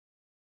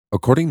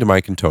According to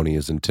Mike and Tony,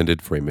 is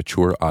intended for a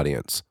mature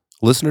audience.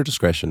 Listener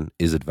discretion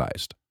is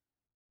advised.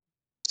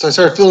 So I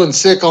started feeling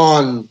sick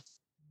on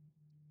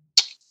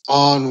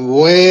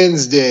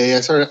Wednesday.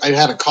 I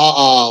had a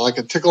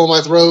tickle in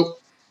my throat,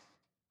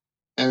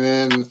 and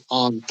then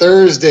on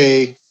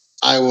Thursday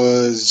I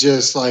was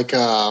just like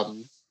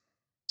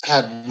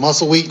had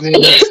muscle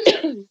weakness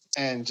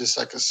and just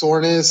like a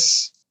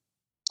soreness.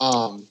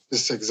 Felt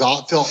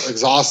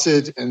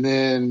exhausted, and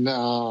then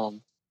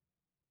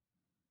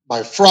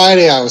by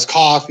Friday I was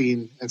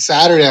coughing, and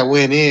Saturday I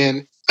went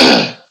in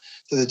to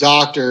the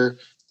doctor.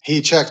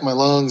 He checked my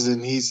lungs,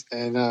 and he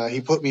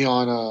put me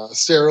on a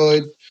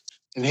steroid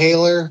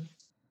inhaler.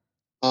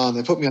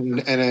 They put me on,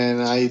 and then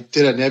I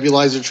did a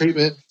nebulizer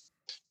treatment.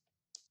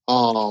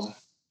 And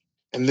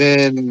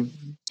then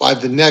by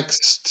the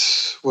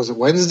next, was it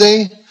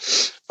Wednesday?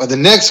 By the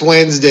next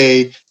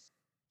Wednesday,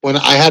 when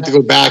I had to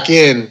go back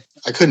in,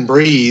 I couldn't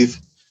breathe.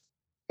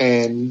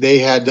 And they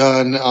had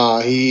done,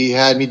 he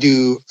had me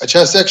do a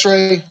chest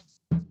x-ray.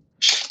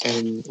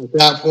 And at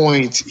that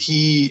point,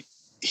 he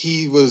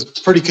was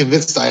pretty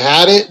convinced I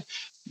had it.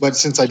 But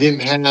since I didn't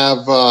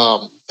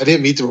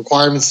meet the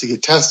requirements to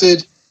get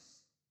tested,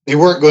 they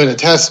weren't going to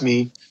test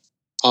me.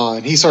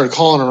 And he started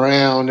calling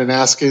around and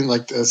asking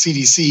like the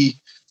CDC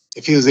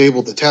if he was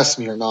able to test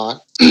me or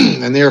not.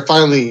 And they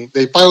finally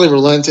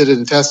relented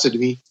and tested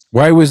me.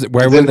 Why were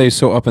they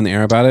so up in the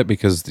air about it?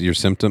 Because your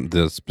symptom,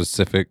 the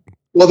specific.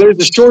 Well, there's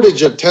a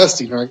shortage of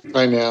testing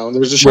right now.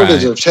 There's a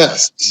shortage of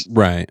tests.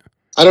 Right.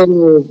 I don't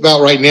know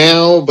about right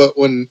now, but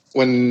when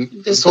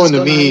it's going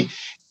to me,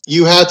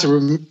 you had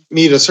to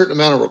meet a certain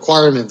amount of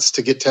requirements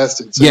to get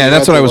tested. So yeah,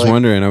 that's what I was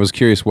wondering. I was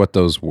curious what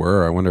those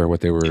were. I wonder what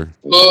they were.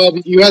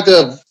 You had to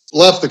have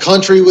left the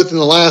country within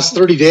the last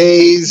 30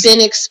 days. Been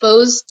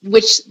exposed,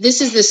 which this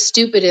is the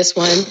stupidest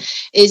one,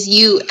 is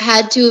you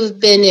had to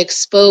have been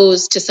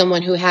exposed to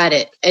someone who had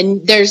it.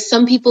 And there's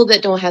some people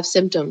that don't have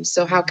symptoms.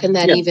 So how can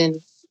that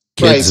even...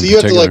 Right, so you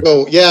have to like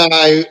go,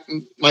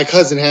 my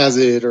cousin has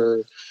it,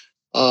 or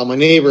my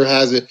neighbor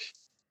has it.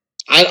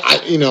 I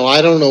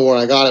don't know where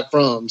I got it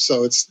from,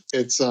 so it's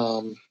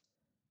I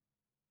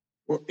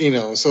could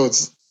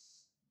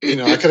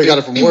have got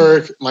it from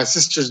work. My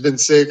sister's been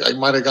sick. I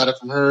might have got it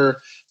from her.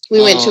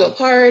 We went to a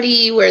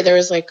party where there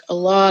was like a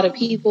lot of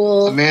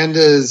people.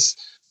 Amanda's,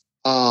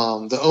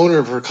 the owner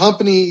of her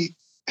company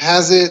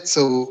has it,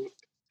 so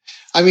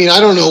I mean, I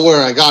don't know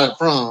where I got it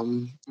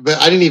from,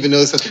 but I didn't even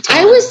notice at the time.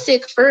 I was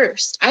sick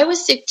first. I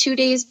was sick 2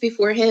 days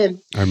before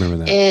him. I remember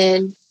that.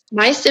 And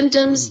my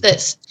symptoms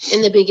that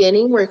in the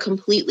beginning were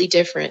completely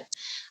different.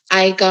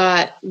 I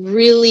got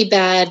really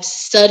bad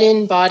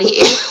sudden body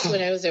aches when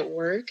I was at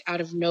work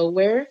out of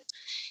nowhere.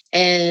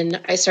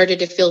 And I started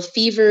to feel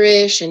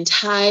feverish and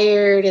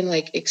tired and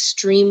like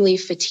extremely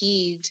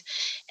fatigued.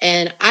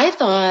 And I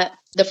thought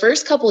the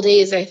first couple of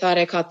days, I thought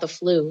I caught the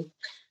flu.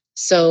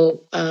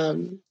 So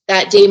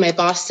that day, my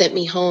boss sent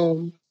me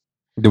home.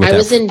 I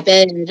was in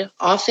bed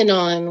off and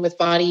on with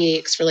body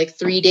aches for like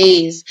 3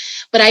 days,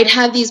 but I'd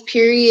have these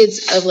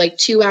periods of like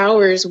 2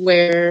 hours 2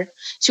 or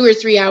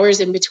 3 hours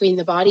in between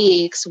the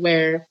body aches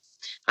where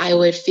I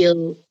would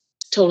feel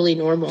totally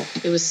normal.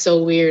 It was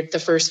so weird the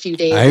first few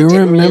days. I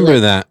remember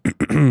that.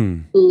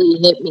 Fully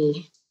hit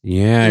me.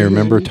 Yeah, I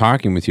remember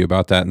talking with you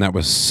about that, and that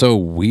was so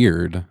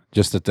weird.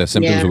 Just that the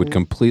symptoms would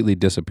completely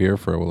disappear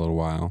for a little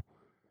while.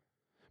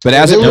 But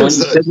as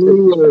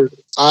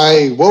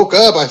I woke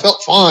up, I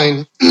felt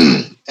fine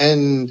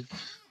and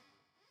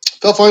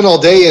felt fine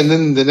all day. And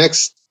then the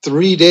next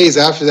 3 days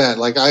after that,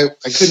 like I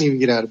couldn't even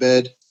get out of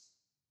bed.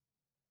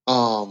 It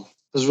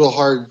was real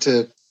hard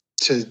to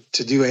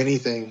do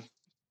anything.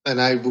 And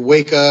I would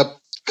wake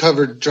up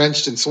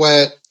drenched in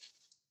sweat.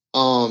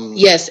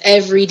 Yes,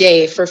 every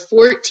day for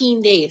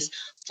 14 days.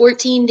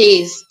 14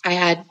 days I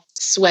had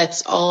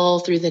sweats all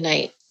through the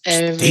night,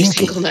 every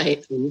single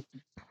night.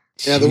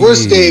 Yeah, the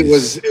worst day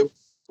was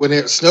when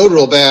it snowed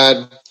real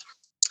bad.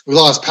 We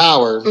lost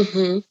power.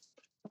 Mm-hmm.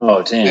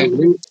 Oh,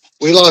 damn.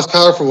 We lost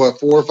power for what,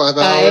 4 or 5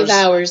 hours? 5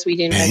 hours we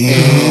didn't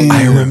have.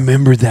 I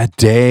remember that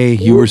day.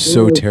 You were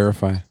so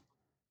terrified.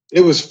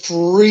 It was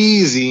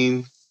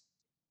freezing.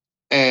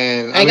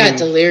 And I got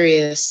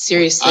delirious.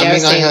 Seriously,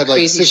 I had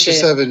like 6 or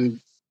 7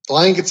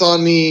 blankets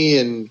on me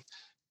and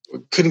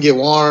couldn't get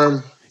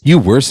warm. You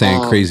were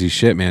saying crazy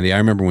shit, Mandy. I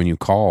remember when you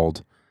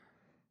called.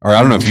 Or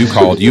I don't know if you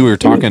called. You were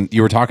talking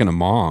to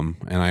Mom,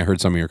 and I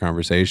heard some of your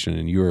conversation,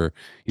 and you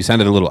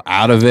sounded a little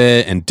out of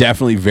it, and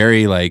definitely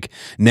very like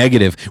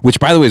negative. Which,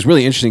 by the way, is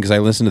really interesting because I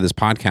listened to this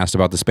podcast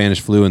about the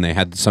Spanish flu, and they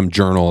had some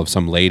journal of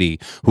some lady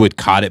who had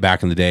caught it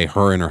back in the day.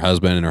 Her and her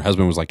husband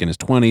was like in his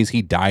 20s.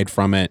 He died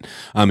from it,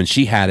 and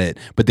she had it.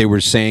 But they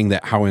were saying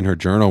that how in her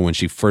journal when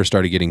she first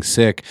started getting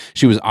sick,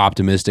 she was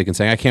optimistic and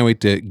saying, "I can't wait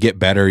to get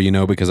better,"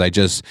 because I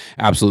just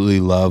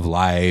absolutely love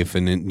life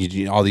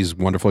and all these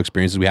wonderful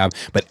experiences we have.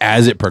 But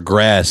as it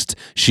progressed,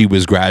 she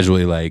was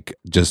gradually like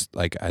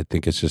I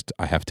think it's just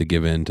I have to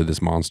give in to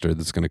this monster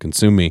that's going to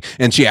consume me,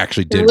 and she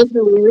actually did. It was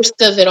the worst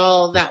of it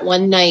all. That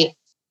one night,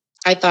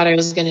 I thought I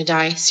was going to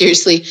die.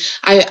 Seriously,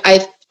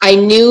 I I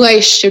knew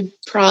I should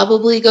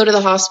probably go to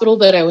the hospital,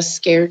 but I was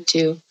scared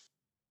to.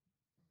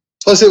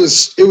 Plus, it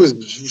was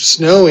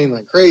snowing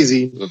like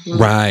crazy. Mhm.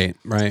 Right.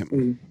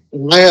 And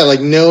I had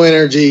like no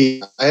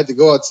energy. I had to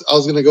go out. I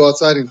was going to go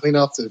outside and clean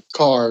off the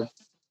car,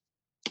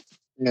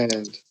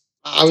 and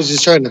I was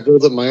just trying to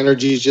build up my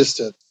energy just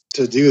to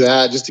do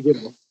that, just to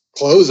get my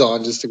clothes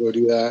on, just to go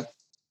do that.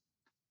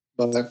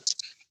 But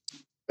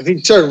I think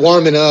it started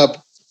warming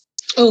up.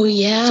 Oh,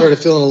 yeah. Started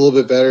feeling a little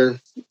bit better.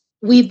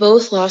 We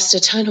both lost a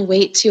ton of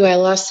weight, too. I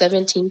lost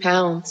 17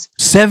 pounds.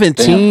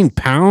 17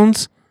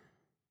 pounds?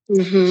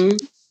 Mm-hmm.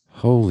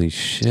 Holy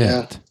shit.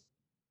 Yeah.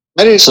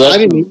 I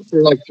didn't eat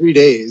for like 3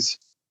 days.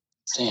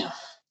 Damn.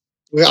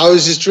 I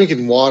was just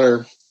drinking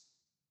water.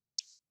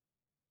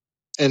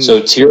 And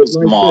so Tears'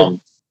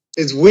 mom.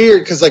 It's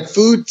weird because like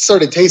food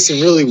started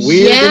tasting really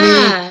weird to me.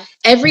 Yeah.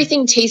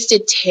 Everything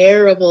tasted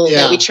terrible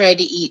Yeah. that we tried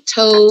to eat.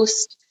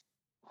 Toast.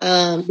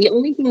 The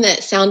only thing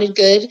that sounded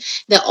good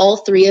that all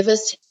three of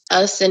us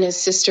and his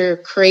sister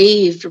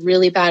craved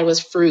really bad was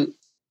fruit.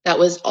 That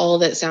was all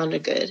that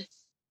sounded good.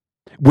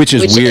 Which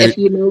is weird. If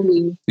you know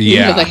me,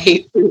 Yeah. you know I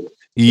hate fruit.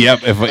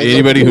 Yep. If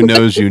anybody who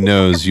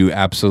knows you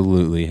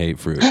absolutely hate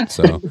fruit.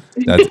 So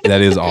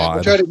that is odd.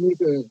 I tried to make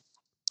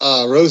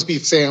a roast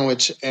beef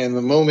sandwich, and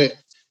the moment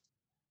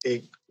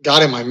it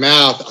got in my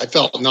mouth, I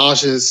felt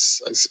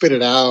nauseous. I spit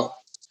it out.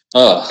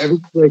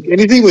 Like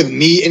anything with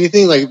meat,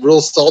 anything like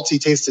real salty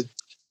tasted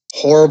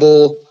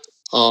horrible.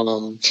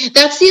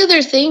 That's the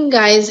other thing,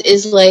 guys,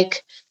 is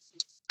like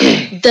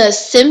the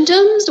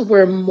symptoms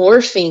were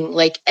morphing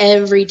like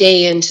every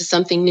day into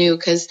something new,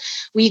 because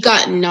we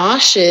got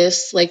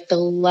nauseous like the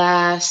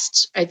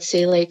last, I'd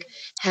say like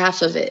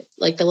half of it,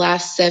 like the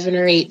last 7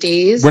 or 8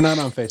 days. We're not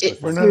on Facebook. It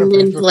turned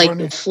into like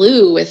the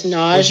flu with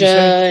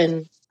nausea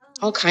and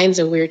all kinds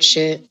of weird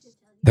shit.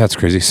 That's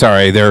crazy.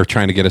 Sorry, they're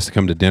trying to get us to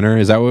come to dinner.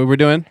 Is that what we're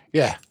doing?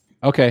 Yeah.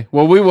 Okay.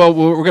 Well, we're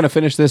going to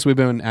finish this. We've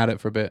been at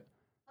it for a bit.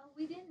 Oh,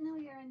 we didn't know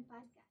you're in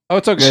podcast. Oh,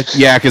 it's all good.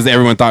 Yeah, because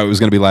everyone thought it was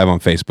going to be live on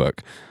Facebook.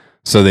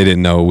 So they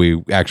didn't know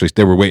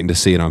they were waiting to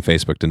see it on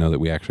Facebook to know that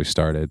we actually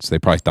started. So they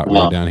probably thought we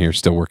were down here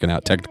still working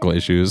out technical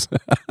issues.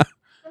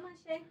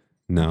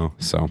 No.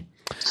 So,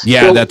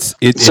 yeah, So- that's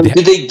it. So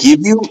did they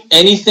give you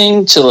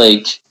anything to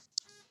like?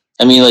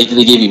 I mean, like, did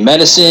they give you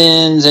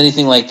medicines,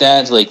 anything like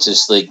that, to, like,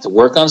 just like to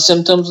work on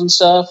symptoms and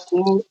stuff?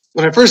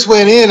 When I first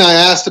went in, I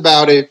asked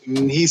about it,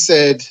 and he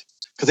said,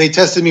 because they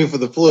tested me for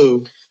the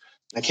flu,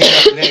 I came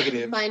up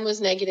negative. Mine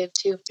was negative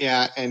too.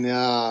 Yeah, and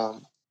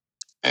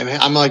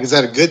I'm like, is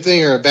that a good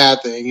thing or a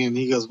bad thing? And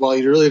he goes, well,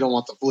 you really don't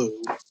want the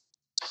flu.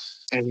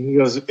 And he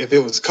goes, if it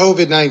was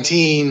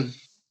COVID-19,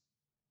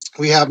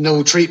 we have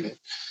no treatment.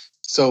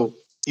 So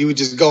you would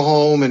just go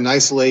home and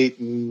isolate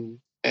and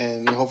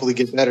hopefully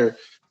get better.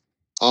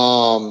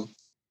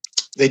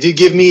 They did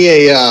give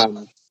me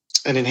an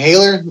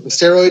inhaler, a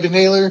steroid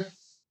inhaler,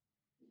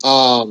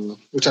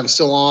 which I'm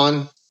still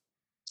on.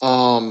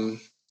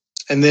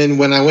 And then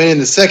when I went in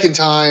the second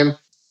time,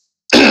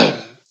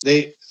 I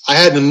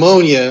had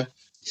pneumonia,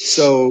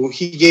 so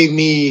he gave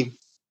me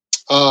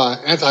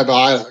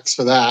antibiotics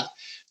for that.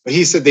 But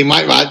he said they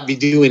might not be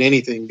doing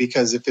anything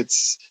because if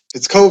it's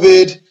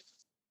COVID,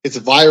 it's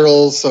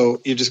viral, so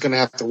you're just going to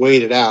have to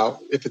wait it out.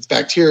 If it's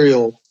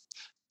bacterial,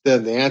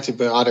 then the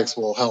antibiotics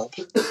will help.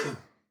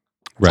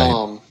 Right.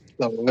 So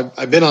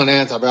I've been on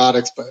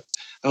antibiotics, but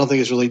I don't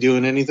think it's really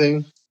doing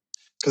anything.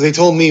 Because they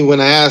told me if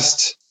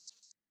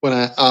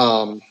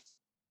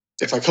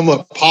I come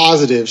up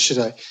positive, should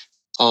I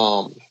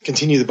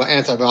continue the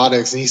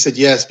antibiotics? And he said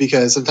yes,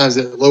 because sometimes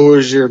it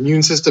lowers your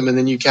immune system, and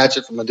then you catch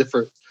it from a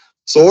different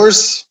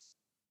source.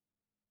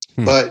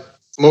 But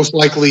most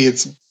likely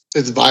it's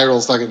viral.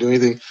 It's not going to do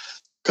anything.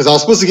 Because I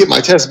was supposed to get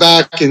my test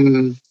back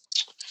in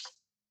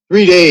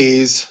 3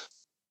 days.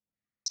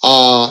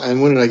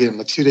 And when did I get it?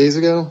 Like 2 days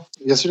ago?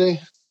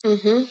 Yesterday?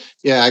 Mm-hmm.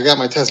 Yeah, I got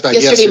my test back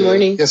Yesterday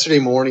morning. Yesterday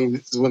morning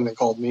is when they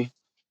called me.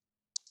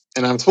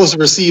 And I'm supposed to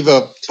receive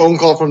a phone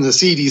call from the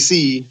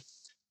CDC.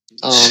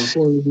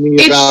 Telling me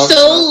It's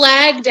so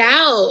lagged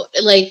out.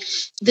 Like,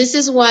 this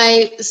is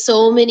why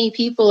so many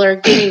people are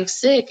getting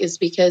sick, is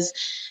because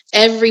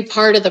every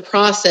part of the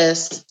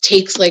process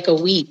takes like a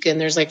week, and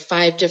there's like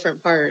 5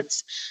 different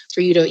parts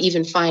for you to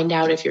even find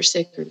out if you're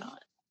sick or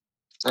not.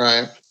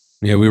 Right.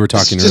 Yeah, we were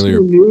talking It's just earlier.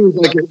 News.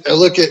 Like, I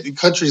look at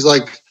countries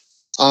like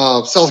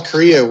South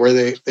Korea, where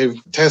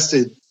they've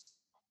tested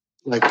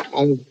like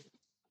almost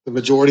the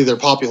majority of their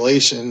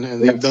population,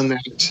 and they've done that.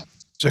 It's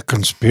a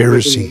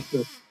conspiracy.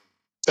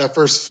 That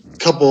first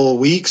couple of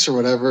weeks or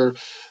whatever.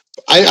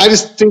 I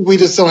just think we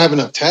just don't have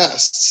enough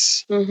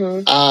tests.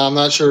 Mm-hmm. I'm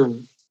not sure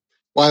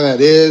why that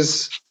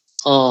is.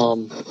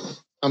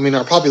 I mean,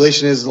 our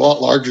population is a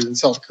lot larger than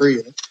South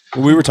Korea.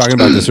 Well, we were talking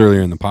about this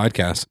earlier in the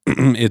podcast.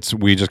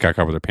 We just got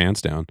caught with our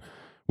pants down.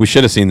 We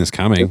should have seen this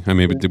coming. I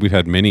mean, we've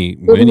had many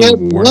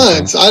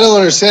warnings. I don't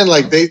understand.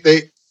 Like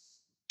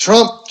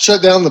Trump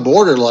shut down the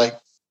border like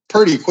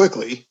pretty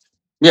quickly.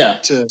 Yeah.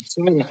 To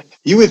China.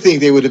 You would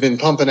think they would have been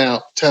pumping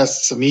out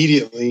tests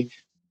immediately.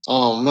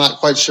 I'm not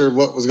quite sure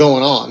what was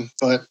going on,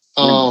 but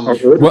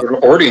Or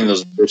ordering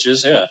those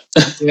bitches, yeah.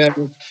 yeah.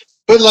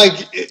 but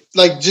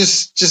like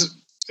just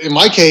in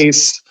my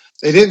case,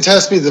 they didn't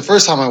test me the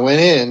first time I went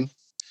in,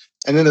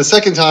 and then the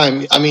second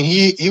time, I mean,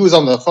 he was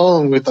on the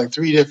phone with like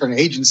 3 different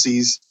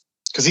agencies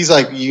because he's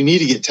like, you need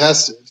to get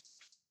tested.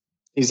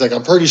 He's like,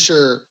 I'm pretty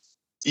sure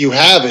you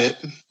have it.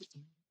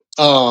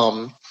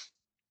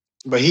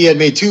 But he had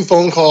made 2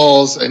 phone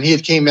calls, and he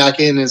had came back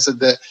in and said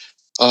that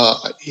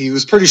he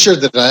was pretty sure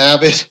that I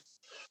have it.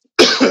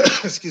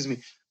 Excuse me.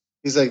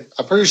 He's like,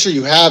 I'm pretty sure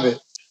you have it.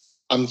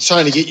 I'm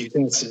trying to get you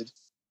tested.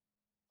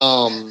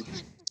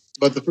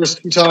 But the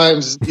first 2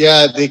 times,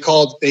 yeah, they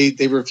called.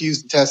 They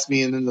refused to test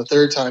me, and then the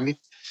third time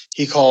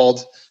he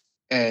called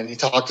and he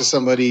talked to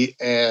somebody,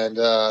 and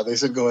they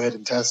said go ahead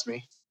and test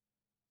me.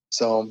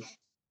 So,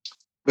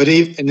 but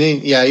even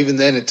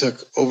then it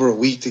took over a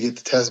week to get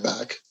the test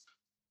back.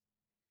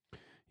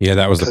 Yeah,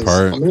 that was the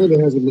part.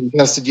 Amanda hasn't been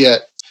tested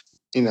yet,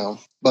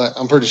 but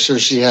I'm pretty sure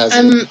she has.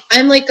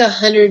 I'm like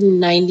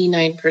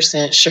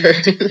 199% sure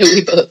that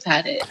we both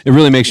had it. It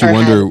really makes you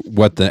wonder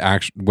what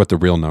the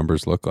real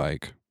numbers look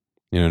like.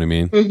 You know what I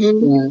mean?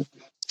 Mm-hmm.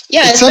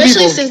 Yeah,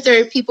 especially since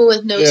there are people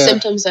with no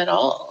symptoms at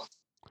all.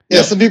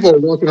 Yeah, some people are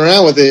walking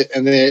around with it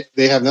and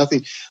they have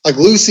nothing. Like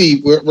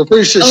Lucy, we're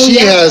pretty sure she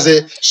has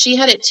it. She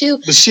had it too.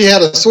 But she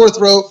had a sore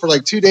throat for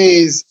like 2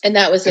 days. And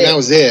that was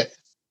it.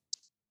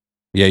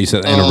 Yeah, you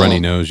said, and a runny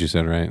nose, you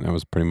said, right? That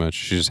was pretty much,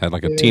 she just had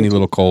like a teeny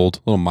little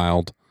cold, a little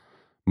mild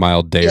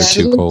day or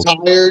two cold.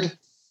 Tired.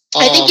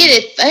 I think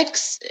it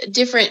affects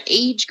different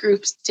age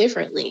groups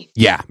differently.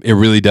 Yeah, it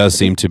really does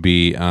seem to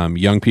be.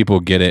 Young people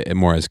get it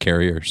more as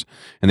carriers,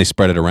 and they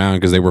spread it around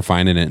because they were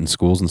finding it in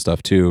schools and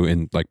stuff too,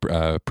 in like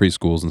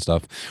preschools and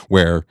stuff,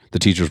 where the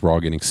teachers were all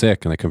getting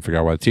sick, and they couldn't figure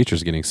out why the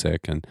teachers were getting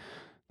sick, and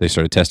they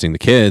started testing the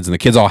kids, and the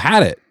kids all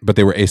had it, but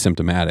they were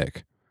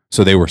asymptomatic,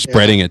 so they were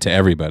spreading it to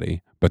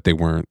everybody, but they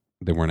didn't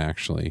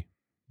actually.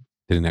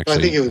 I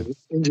think it was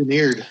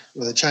engineered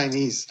with the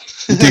Chinese.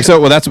 You think so?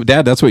 Well, that's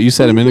what you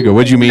said a minute ago.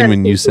 What did you mean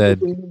when you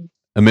said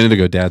a minute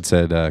ago? Dad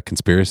said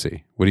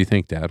conspiracy. What do you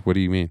think, Dad? What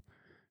do you mean?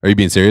 Are you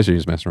being serious or are you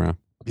just messing around?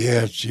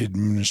 Yes, the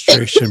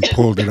administration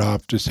pulled it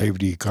off to save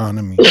the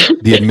economy.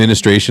 The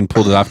administration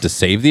pulled it off to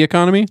save the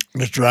economy?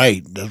 That's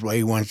right. That's why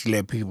he wants to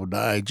let people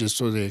die, just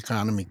so the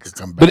economy could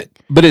come back.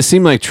 But it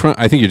seemed like Trump.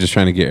 I think you're just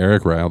trying to get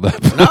Eric riled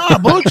up. No,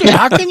 bullshit.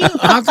 How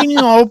can you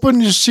open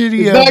the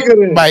city up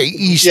by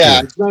Easter?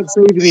 Yeah, it's not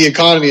saving the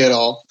economy at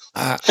all.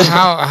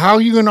 How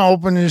are you going to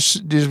open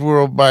this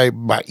world by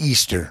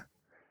Easter?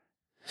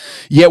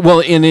 Yeah, well,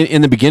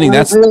 in the beginning,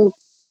 that's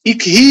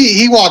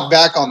he walked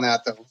back on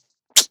that though.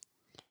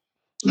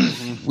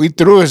 We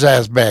threw his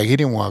ass back. He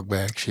didn't walk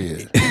back.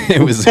 Shit.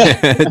 It was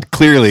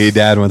clearly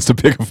Dad wants to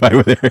pick a fight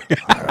with Eric.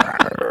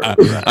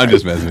 I'm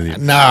just messing with you.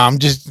 No, I'm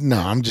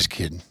just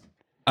kidding.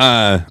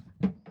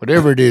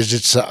 Whatever it is,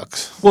 it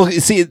sucks. Well,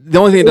 see, the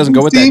only thing that doesn't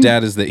go with that,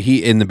 Dad, is that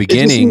he in the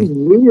beginning. It's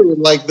weird,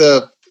 like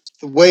the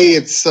way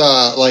it's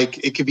like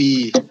it could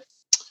be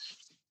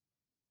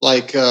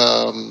like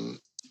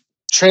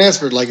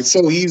transferred, like it's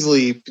so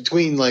easily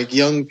between like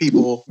young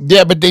people.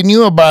 Yeah, but they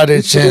knew about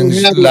it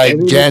since like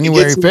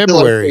January,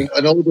 February. Like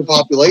an older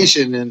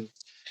population, and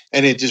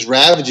it just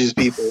ravages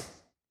people.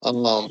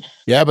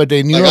 Yeah, but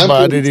they knew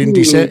about it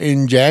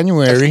in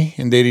January,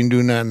 and they didn't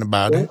do nothing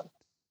about it.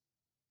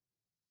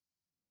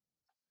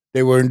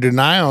 They were in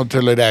denial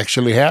until it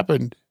actually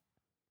happened.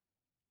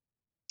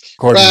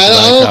 I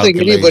don't think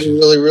anybody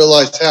really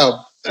realized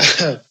how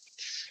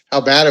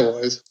bad it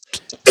was.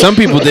 Some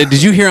people did.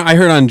 Did you hear? I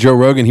heard on Joe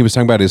Rogan, he was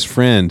talking about his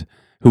friend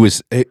who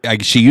was,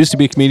 she used to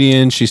be a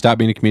comedian. She stopped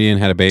being a comedian,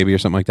 had a baby or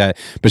something like that.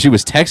 But she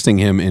was texting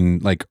him in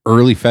like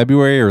early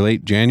February or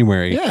late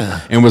January.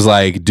 Yeah. And was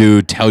like,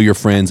 dude, tell your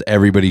friends,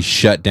 everybody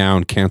shut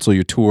down, cancel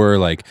your tour,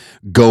 like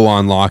go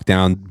on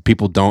lockdown.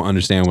 People don't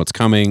understand what's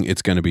coming.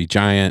 It's going to be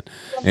giant.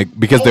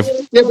 Because but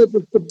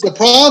the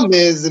problem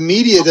is the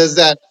media does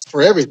that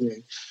for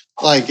everything.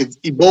 Like it's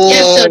Ebola.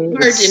 Yeah, so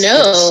it's hard to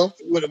know.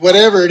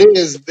 Whatever it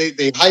is,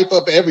 they hype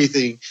up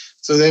everything.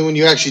 So then when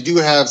you actually do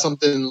have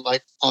something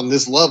like on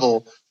this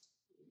level,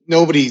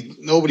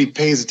 nobody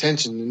pays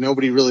attention.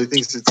 Nobody really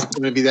thinks it's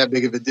going to be that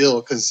big of a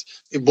deal because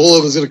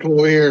Ebola was going to come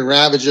over here and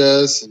ravage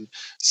us, and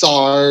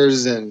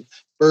SARS and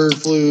bird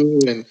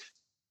flu and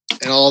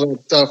all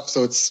that stuff.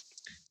 So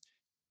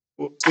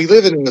we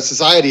live in a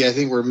society, I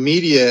think, where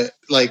media,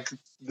 like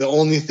the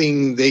only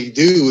thing they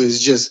do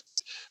is just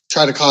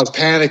try to cause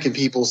panic in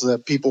people so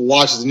that people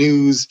watch the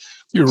news.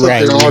 You're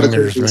right,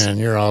 man.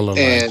 You're all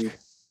alike.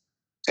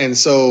 And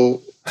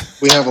so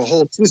we have a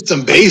whole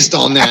system based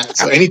on that.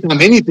 So anytime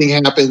anything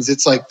happens,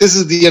 it's like, this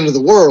is the end of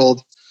the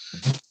world.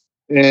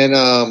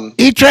 And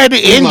he tried to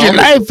end your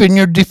life and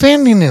you're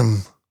defending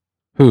him.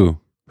 Who?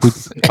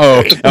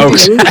 Oh.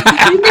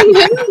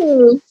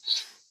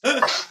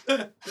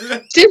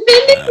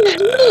 Defending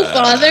who,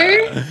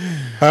 Father?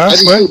 Huh?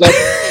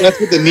 That's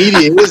what the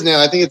media is now.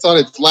 I think it's on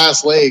its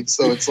last leg.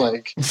 So it's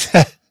like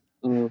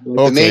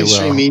the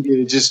mainstream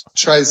media just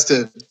tries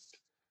to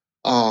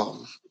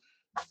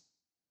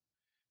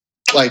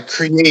like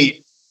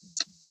create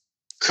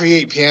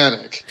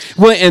panic.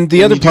 Well, and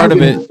the other part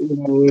of it,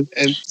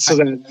 and so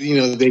that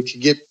they could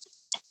get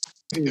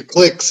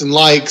clicks and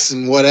likes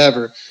and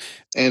whatever,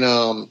 and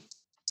then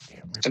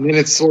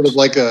it's sort of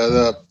like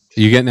Are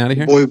you getting out of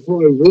here? boy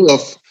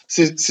wolf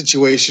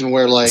situation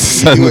where like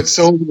you do it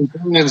so many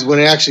times when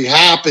it actually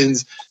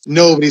happens,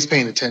 nobody's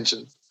paying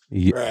attention.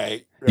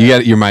 Right. You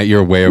got your mic.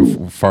 You're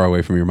way far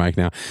away from your mic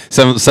now.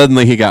 So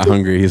suddenly he got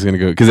hungry. He's gonna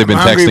go because they've been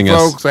texting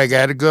us. Folks, I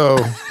gotta go.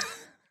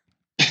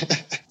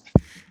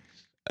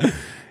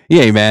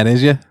 Yeah, you mad,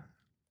 is you?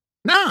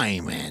 No, I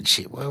ain't mad.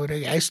 Shit, what would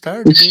I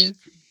started it.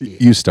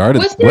 You started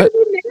What's there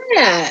to be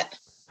mad at?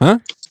 Huh?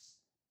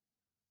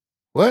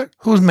 What?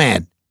 Who's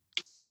mad?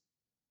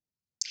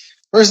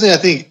 Personally, I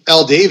think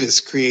Al Davis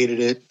created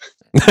it.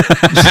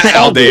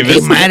 Al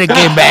Davis. He might have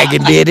came back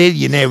and did it.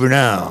 You never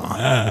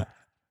know.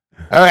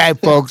 All right,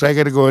 folks, I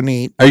gotta go and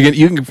eat. Are you gonna?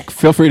 You can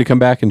feel free to come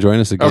back and join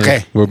us again.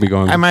 Okay, we'll be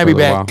going. I might be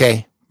back.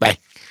 Okay, bye.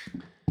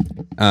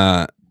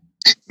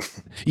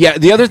 Yeah,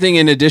 the other thing,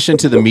 in addition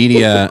to the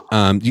media,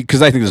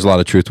 because I think there's a lot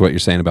of truth to what you're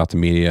saying about the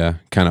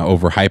media kind of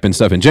overhyping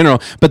stuff in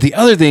general. But the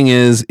other thing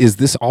is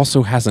this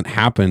also hasn't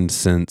happened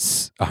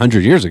since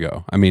 100 years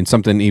ago. I mean,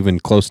 something even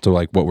close to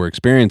like what we're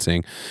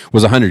experiencing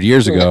was 100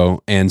 years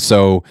ago, and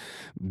so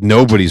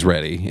nobody's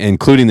ready,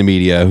 including the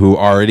media, who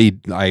already,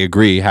 I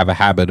agree, have a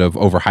habit of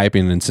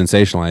overhyping and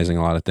sensationalizing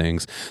a lot of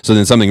things. So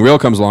then something real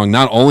comes along.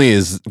 Not only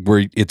is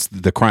it's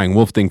the crying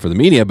wolf thing for the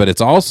media, but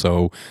it's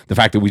also the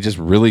fact that we just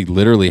really,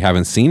 literally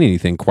haven't seen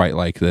anything quite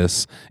like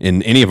this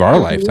in any of our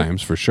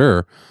lifetimes, for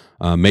sure.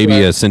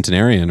 Maybe a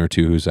centenarian or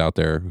two who's out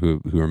there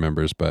who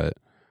remembers, but.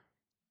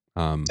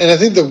 And I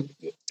think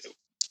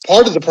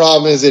part of the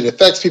problem is it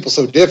affects people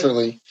so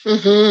differently.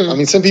 I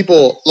mean, some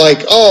people like,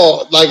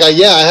 I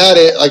had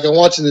it. Like I'm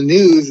watching the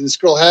news and this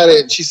girl had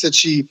it, and she said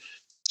she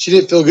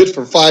didn't feel good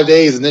for 5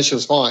 days, and then she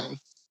was fine.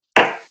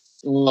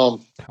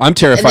 I'm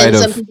terrified and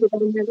then of some people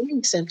don't have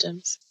any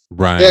symptoms.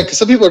 Right. Yeah, because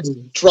some people are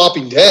just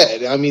dropping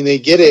dead. I mean, they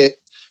get it,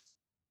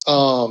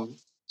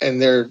 and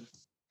they're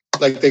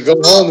like, they go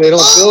home, they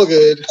don't feel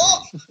good.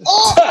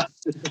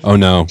 Oh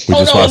no, we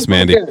just lost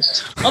Mandy on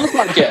the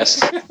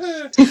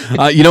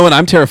podcast. You know what?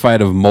 I'm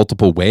terrified of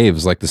multiple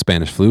waves like the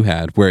Spanish flu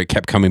had, where it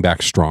kept coming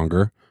back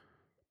stronger.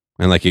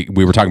 And like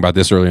we were talking about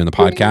this earlier in the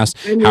podcast.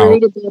 I'm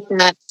worried about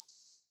that.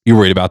 You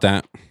worried about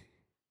that?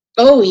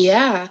 Oh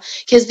yeah,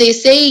 because they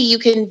say you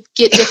can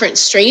get different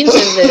strains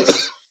of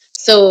this.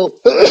 So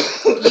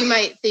you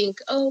might think,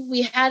 oh,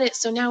 we had it,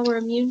 so now we're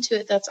immune to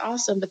it. That's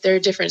awesome. But there are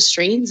different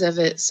strains of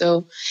it.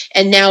 So,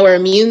 and now our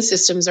immune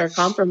systems are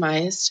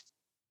compromised.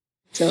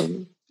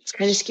 So it's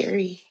kind of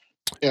scary.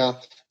 Yeah.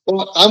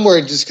 Well, I'm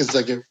worried just because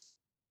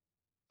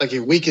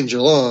it weakens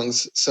your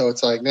lungs. So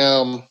it's like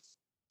now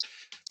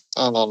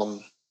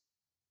I'm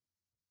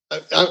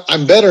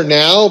better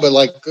now, but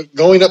like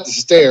going up the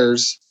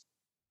stairs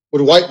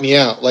would wipe me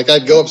out. Like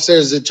I'd go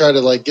upstairs to try to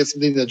like get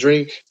something to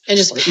drink and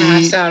just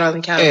pass out on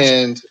the couch.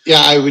 And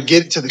yeah, I would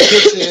get to the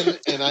kitchen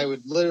and I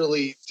would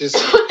literally just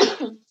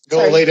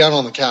go lay down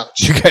on the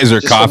couch. You guys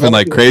are coughing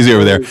like crazy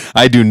over there.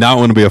 I do not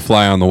want to be a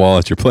fly on the wall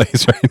at your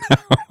place right now.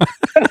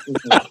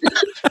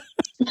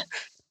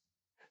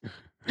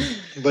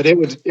 But it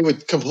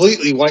would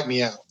completely wipe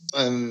me out.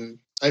 And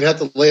I'd have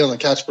to lay on the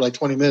couch for like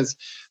 20 minutes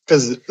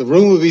because the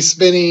room would be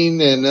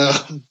spinning and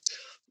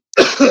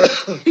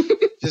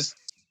just.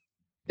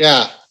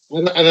 Yeah,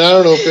 and I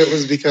don't know if it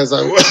was because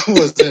I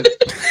wasn't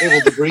able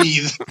to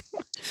breathe.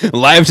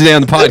 Live today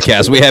on the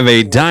podcast, we have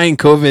a dying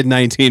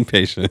COVID-19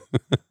 patient.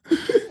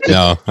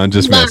 No, I'm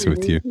just messing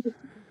with you.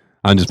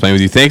 I'm just playing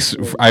with you. Thanks.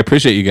 I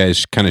appreciate you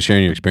guys kind of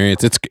sharing your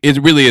experience.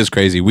 It really is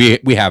crazy.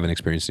 We haven't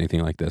experienced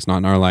anything like this, not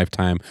in our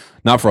lifetime,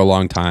 not for a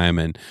long time.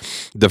 And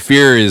the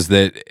fear is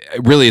that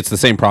really it's the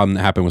same problem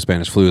that happened with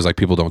Spanish flu, is like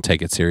people don't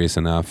take it serious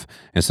enough.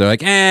 And so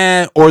like,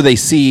 or they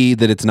see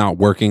that it's not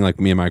working. Like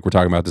me and Mike were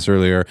talking about this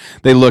earlier.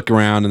 They look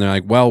around and they're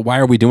like, well, why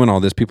are we doing all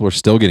this? People are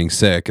still getting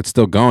sick. It's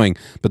still going,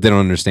 but they don't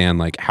understand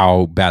like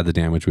how bad the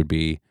damage would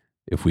be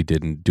if we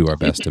didn't do our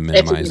best to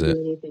minimize it.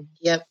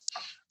 Yep.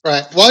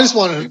 Right. Well, I just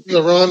want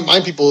to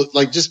remind people,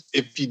 like, just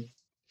if you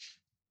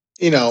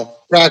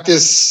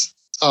practice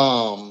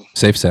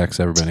safe sex,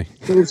 everybody.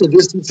 Social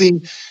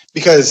distancing,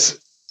 because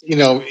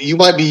you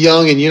might be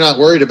young and you're not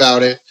worried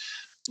about it,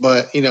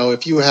 but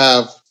if you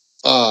have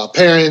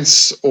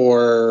parents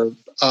or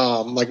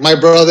like my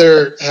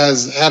brother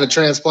has had a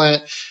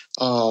transplant,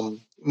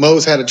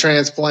 Mo's had a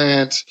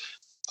transplant,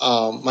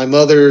 my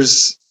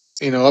mother's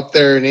up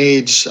there in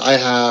age. I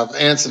have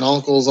aunts and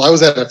uncles. I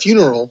was at a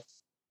funeral.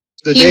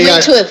 To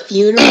a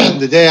funeral?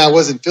 The day I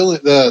wasn't feeling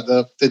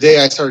the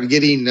day I started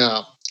getting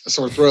a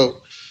sore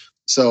throat.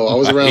 So I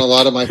was around a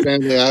lot of my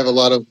family. I have a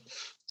lot of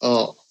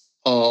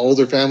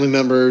older family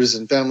members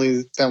and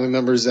family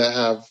members that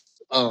have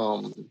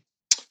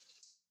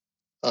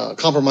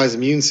compromised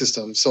immune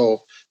system.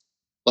 So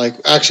like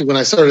actually when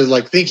I started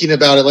like thinking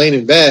about it laying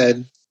in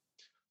bed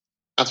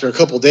after a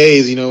couple of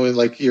days,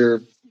 like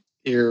you're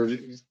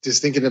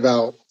just thinking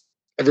about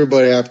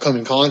everybody I've come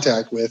in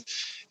contact with,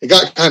 it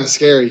got kind of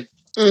scary.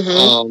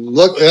 Mm-hmm.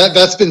 Look,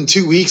 that's been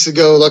 2 weeks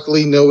ago.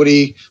 Luckily,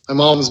 my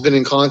mom's been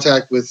in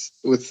contact with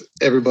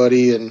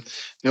everybody, and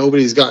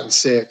nobody's gotten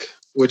sick,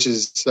 which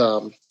is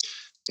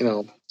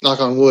knock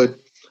on wood.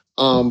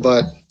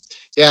 But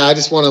yeah, I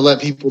just want to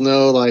let people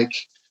know, like,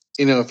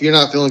 if you're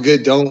not feeling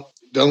good, don't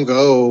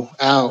go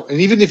out. And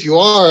even if you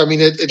are, I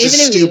mean, it's Even just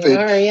if stupid. you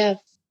are, yeah.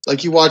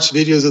 Like, you watch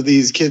videos of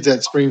these kids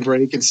at spring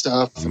break and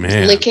stuff.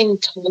 Man. Licking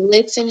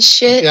toilets and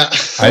shit. Yeah.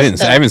 I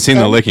haven't seen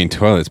the licking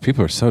toilets.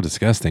 People are so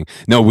disgusting.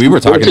 No, we were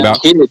talking about.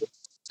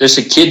 There's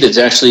a kid that's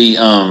actually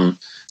On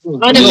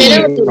a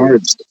video.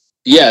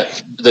 Yeah,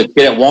 the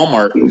kid at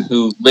Walmart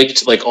who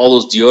licked like all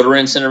those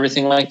deodorants and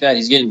everything like that.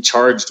 He's getting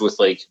charged with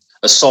like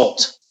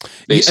assault.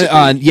 Basically,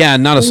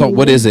 not assault.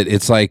 What is it?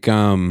 It's like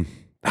man,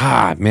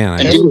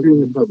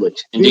 endangering the public,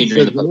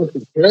 endangering the public.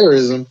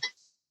 Terrorism.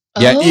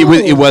 Yeah,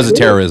 it was a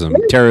terrorism.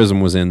 Terrorism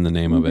was in the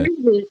name of it.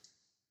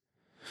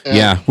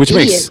 Yeah, which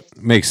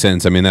makes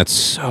sense. I mean, that's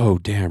so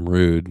damn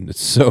rude.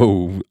 It's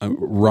so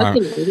wrong.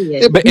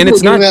 But and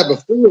it's not that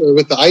before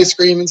with the ice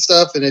cream and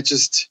stuff, and it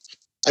just.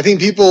 I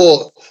think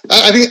people.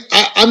 I think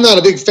I'm not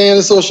a big fan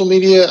of social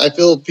media. I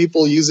feel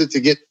people use it to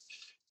get,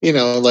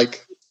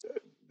 like,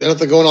 they have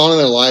nothing going on in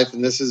their life,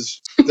 and this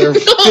is their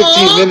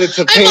 15 minutes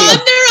of pain. I'm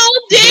on there all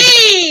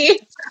day.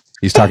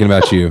 He's talking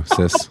about you,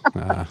 sis.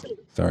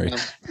 Sorry.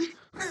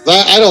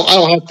 I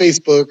don't have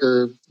Facebook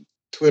or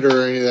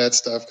Twitter or any of that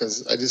stuff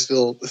because I just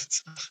feel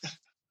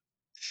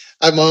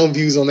I have my own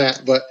views on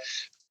that. But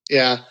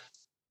yeah,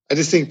 I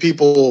just think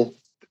people,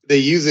 they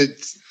use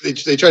it.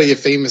 They try to get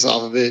famous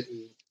off of it.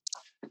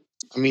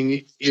 I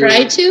mean,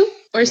 try to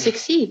or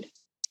succeed.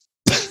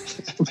 This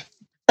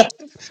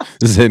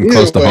is hitting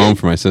close to home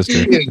for my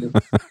sister.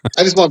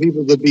 I just want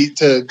people to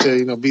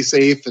be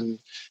safe and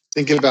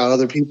thinking about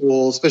other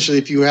people, especially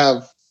if you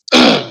have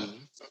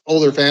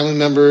older family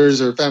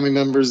members or family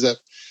members that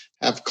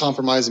have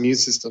compromised immune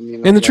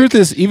system. And the truth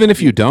is, even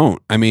if you don't,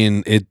 I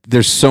mean,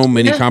 there's so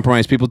many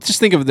compromised people.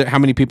 Just think of how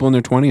many people in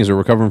their 20s are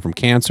recovering from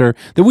cancer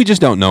that we just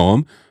don't know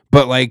them.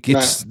 But like,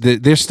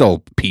 they're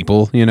still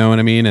people, you know what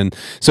I mean? And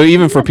so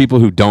even for people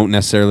who don't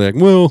necessarily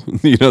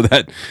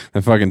that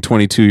fucking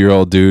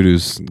 22-year-old dude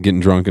who's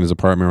getting drunk in his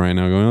apartment right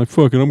now going like,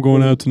 fuck it, I'm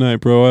going out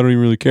tonight, bro. I don't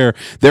even really care.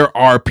 There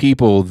are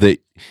people that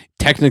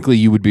technically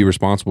you would be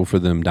responsible for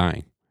them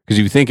dying. Because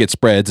you think it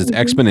spreads, it's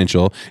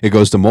exponential. It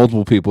goes to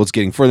multiple people. It's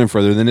getting further and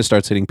further. Then it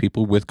starts hitting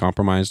people with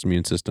compromised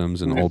immune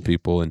systems and old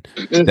people. And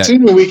the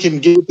sooner we can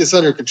get this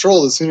under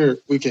control, the sooner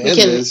we can end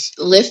this.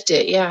 Lift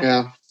it, yeah.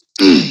 Yeah.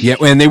 Yeah,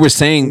 and they were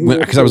saying,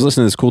 because I was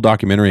listening to this cool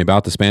documentary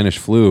about the Spanish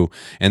flu,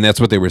 and that's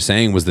what they were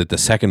saying was that the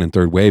second and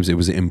third waves, it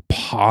was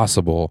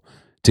impossible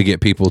to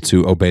get people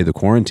to obey the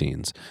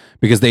quarantines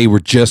because they were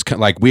just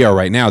like we are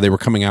right now. They were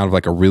coming out of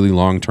like a really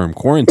long-term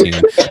quarantine.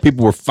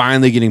 People were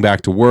finally getting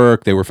back to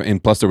work.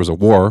 And plus there was a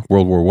war,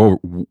 World War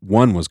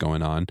I was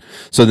going on.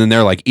 So then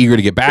they're like eager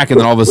to get back. And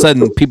then all of a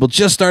sudden people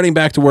just starting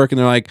back to work and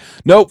they're like,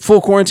 nope,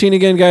 full quarantine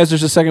again, guys.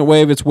 There's a second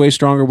wave. It's way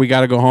stronger. We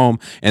got to go home.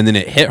 And then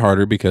it hit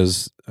harder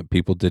because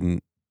people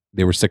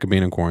they were sick of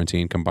being in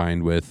quarantine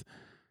combined with,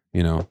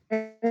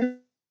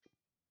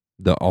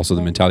 also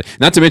the mentality.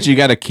 Not to mention, you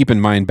got to keep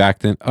in mind back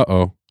then.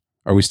 Are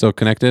we still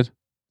connected?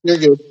 You're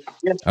good.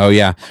 Yeah. Oh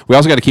yeah. We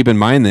also got to keep in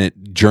mind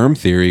that germ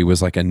theory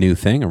was like a new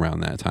thing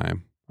around that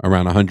time,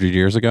 around 100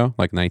 years ago,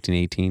 like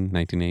 1918,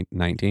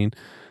 1919.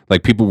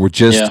 Like people were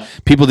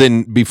people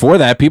didn't, before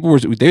that,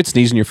 they'd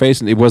sneeze in your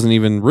face and it wasn't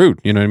even rude.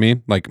 You know what I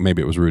mean? Like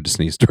maybe it was rude to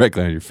sneeze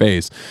directly on your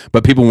face,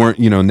 but people weren't,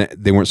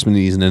 they weren't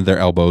sneezing into their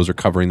elbows or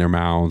covering their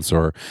mouths,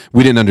 or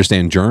we didn't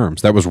understand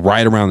germs. That was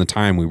right around the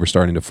time we were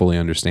starting to fully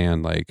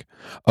understand, like,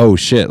 oh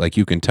shit, like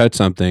you can touch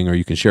something or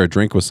you can share a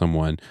drink with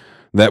someone.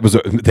 That was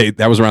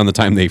around the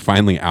time they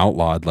finally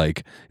outlawed,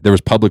 like there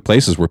was public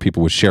places where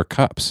people would share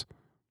cups.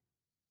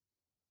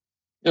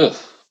 Ugh.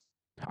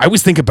 I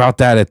always think about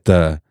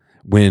that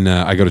when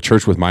I go to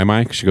church with my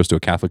Mike. She goes to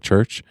a Catholic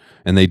church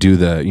and they do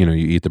you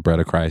eat the bread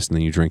of Christ and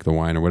then you drink the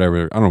wine or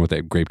whatever. I don't know what they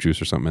have, grape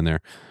juice or something in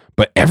there,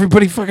 but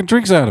everybody fucking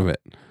drinks out of it.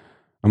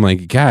 I'm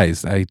like,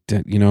 guys, when I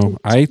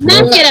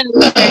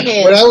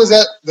was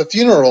at the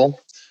funeral,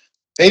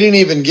 they didn't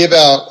even give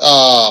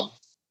out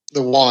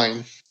the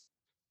wine.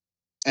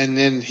 And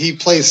then he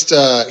placed,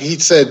 he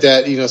said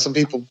that, some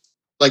people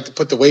like to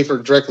put the wafer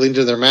directly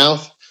into their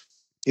mouth.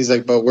 He's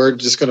like, but we're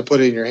just going to put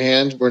it in your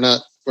hand. We're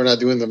not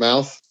doing the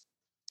mouth.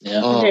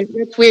 Yeah.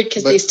 It's weird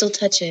because they still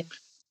touch it.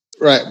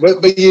 Right.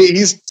 But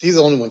he's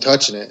the only one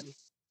touching it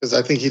because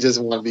I think he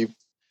doesn't want to be,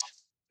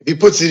 if he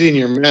puts it in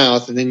your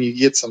mouth and then you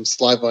get some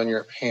saliva on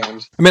your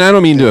hand. I mean, I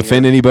don't mean to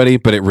offend anybody,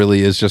 but it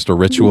really is just a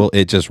ritual.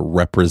 It just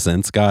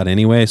represents God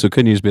anyway. So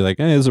couldn't you just be like,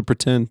 hey, it's a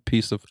pretend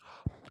piece of,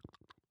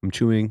 I'm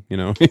chewing,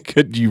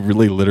 could you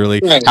really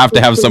literally have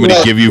to have somebody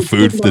give you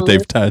food that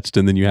they've touched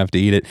and then you have to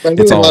eat it?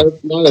 It's all a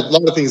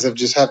lot of things have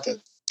just have to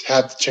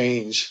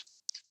change.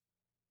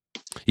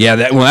 Yeah,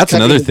 that's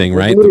another thing,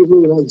 right?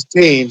 Really wants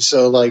to change.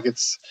 So like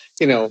it's,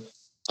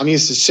 I'm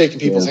used to shaking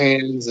people's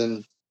hands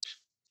and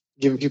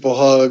giving people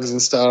hugs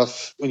and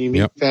stuff when you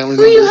meet family members.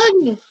 Who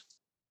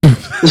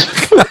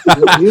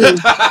are you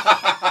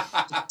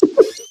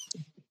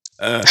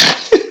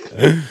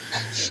hugging?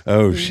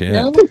 Oh shit.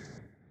 No?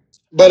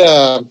 But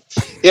I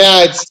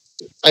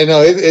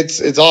know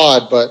it's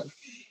odd, but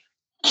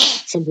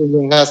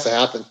something that has to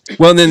happen.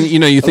 Well, then,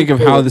 you think of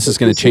how this is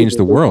going to change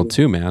the world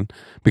too, man.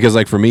 Because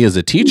like for me as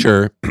a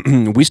teacher,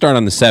 we start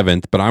on the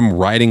 7th, but I'm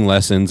writing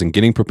lessons and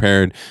getting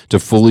prepared to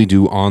fully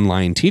do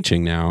online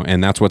teaching now.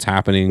 And that's what's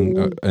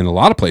happening in a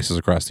lot of places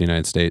across the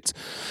United States.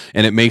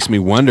 And it makes me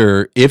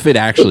wonder if it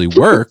actually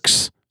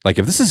works. Like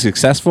if this is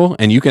successful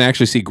and you can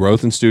actually see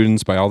growth in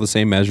students by all the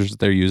same measures that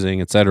they're using,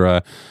 et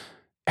cetera,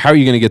 how are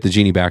you going to get the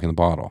genie back in the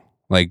bottle?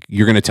 Like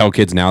you're going to tell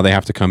kids now they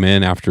have to come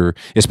in after,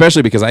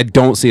 especially because I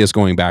don't see us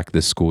going back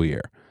this school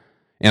year.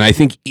 And I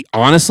think,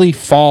 honestly,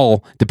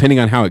 fall, depending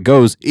on how it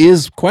goes,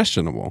 is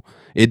questionable.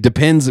 It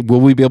depends. Will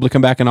we be able to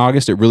come back in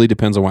August? It really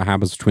depends on what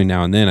happens between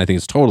now and then. I think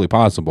it's totally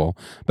possible.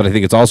 But I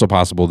think it's also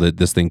possible that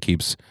this thing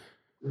keeps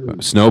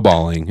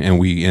snowballing and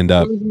we end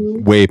up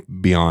way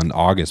beyond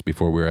August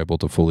before we're able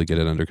to fully get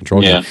it under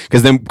control. Yeah.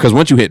 Because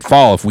once you hit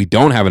fall, if we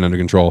don't have it under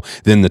control,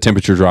 then the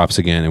temperature drops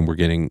again and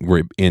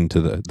we're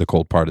into the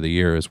cold part of the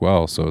year as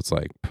well. So it's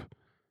like,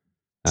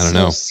 I don't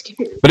know.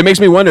 Scary. But it makes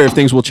me wonder if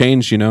things will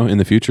change, in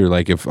the future.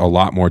 Like if a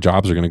lot more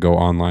jobs are going to go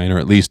online, or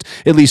at least,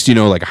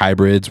 like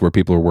hybrids where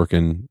people are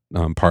working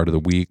part of the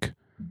week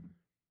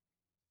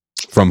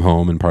from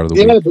home and part of the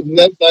week.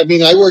 But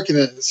I work in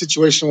a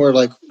situation where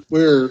like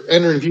we're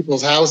entering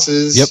people's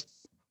houses. Yep.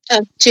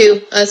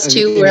 Us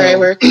too, where I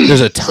work. There's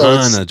a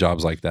ton of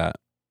jobs like that.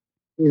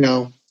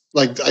 I'm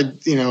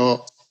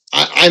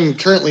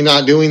currently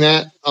not doing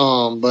that.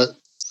 But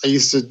I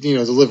used to,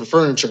 deliver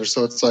furniture.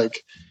 So it's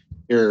like,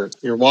 you're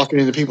walking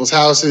into people's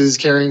houses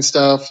carrying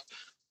stuff.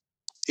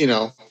 They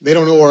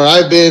don't know where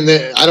I've been.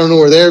 I don't know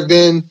where they've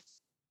been.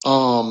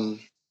 I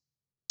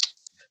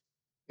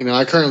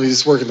currently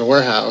just work in the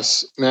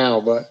warehouse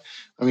now, but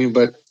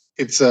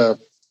it's a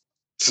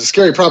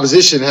scary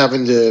proposition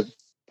having to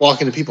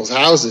walk into people's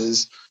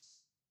houses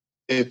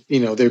if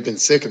they've been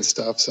sick and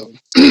stuff. So,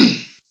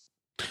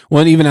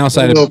 well, and even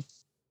outside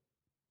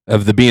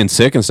of the being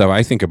sick and stuff,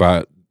 I think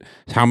about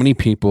how many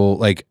people,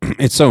 like,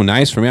 it's so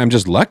nice for me. I'm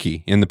just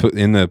lucky in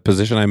the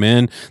position I'm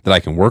in that I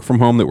can work from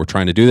home, that we're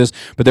trying to do this.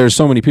 But there's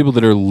so many people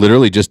that are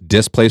literally just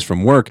displaced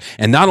from work.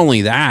 And not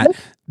only that,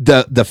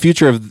 the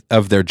future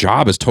of their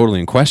job is totally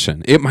in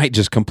question. It might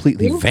just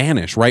completely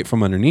vanish right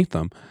from underneath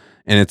them.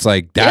 And it's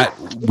like that.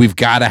 We've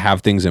got to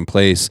have things in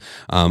place.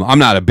 I'm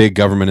not a big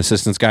government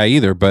assistance guy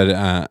either, but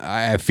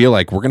I feel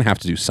like we're going to have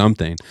to do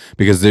something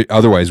because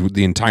otherwise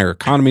the entire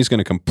economy is going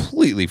to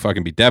completely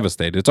fucking be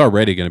devastated. It's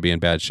already going to be in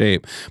bad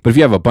shape. But if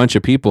you have a bunch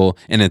of people,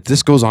 and if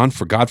this goes on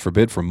for, God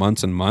forbid, for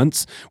months and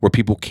months where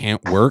people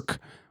can't work,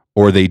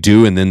 or they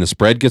do, and then the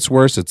spread gets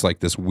worse, it's like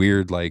this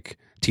weird, like,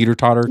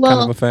 teeter-totter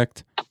kind of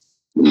effect.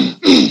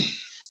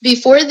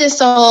 Before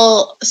this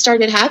all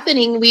started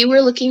happening, we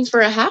were looking for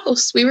a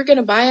house. We were going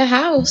to buy a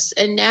house.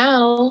 And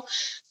now,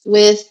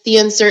 with the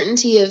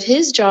uncertainty of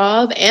his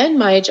job and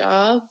my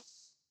job,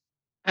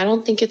 I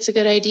don't think it's a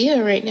good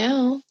idea right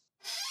now.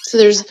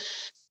 So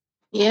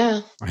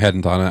I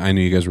hadn't thought of it. I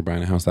knew you guys were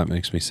buying a house. That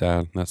makes me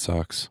sad. That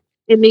sucks.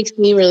 It makes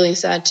me really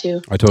sad,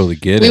 too. I totally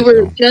get it. We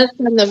were just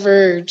on the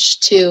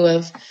verge, too,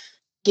 of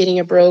getting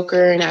a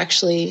broker and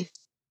actually...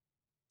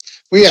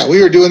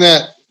 We were doing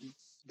that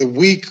the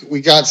week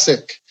we got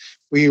sick.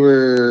 We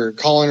were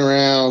calling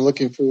around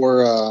looking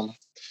for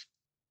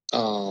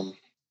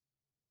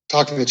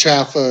talking to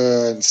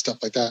Chaffa and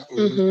stuff like that,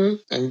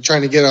 and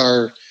trying to get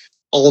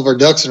all of our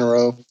ducks in a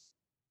row.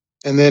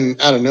 And then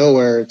out of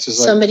nowhere, it's just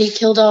like somebody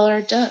killed all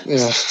our ducks.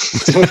 Yeah,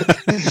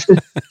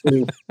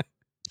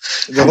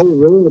 the whole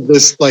world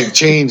just like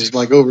changed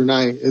like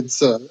overnight.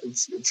 It's a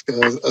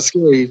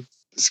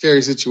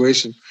scary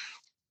situation,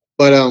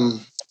 but and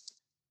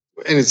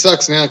it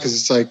sucks now because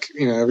it's like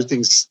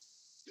everything's.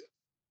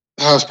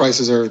 House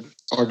prices are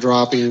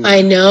dropping.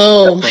 I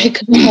know, my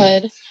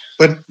God.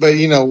 But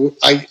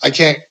I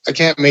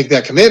can't make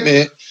that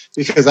commitment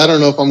because I don't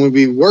know if I'm going to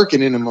be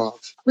working in a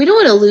month. We don't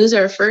want to lose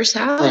our first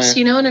house,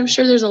 Right. And I'm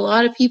sure there's a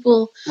lot of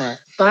people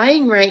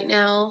buying right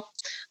now.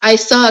 I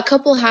saw a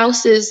couple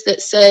houses that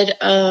said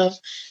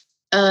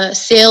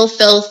sale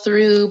fell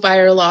through,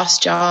 buyer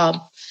lost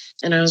job,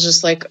 and I was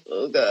just like,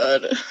 oh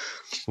God.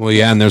 Well,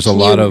 yeah, and there's a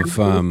lot of,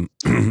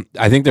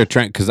 I think they're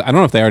trying, because I don't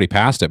know if they already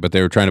passed it, but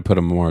they were trying to put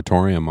a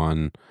moratorium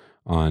on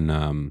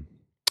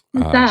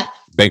What's that?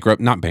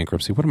 not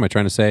bankruptcy. What am I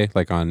trying to say?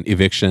 Like on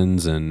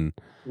evictions and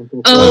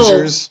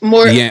Foreclosures.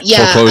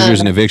 foreclosures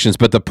and evictions.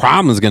 But the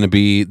problem is going to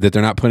be that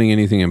they're not putting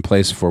anything in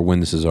place for when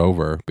this is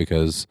over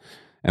because,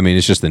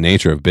 it's just the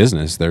nature of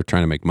business. They're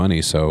trying to make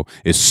money. So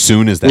as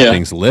soon as that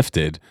thing's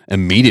lifted,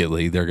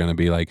 immediately they're going to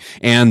be like,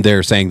 and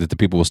they're saying that the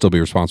people will still be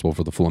responsible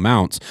for the full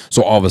amounts.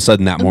 So all of a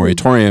sudden that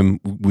moratorium,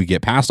 we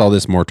get past all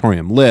this,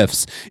 moratorium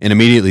lifts, and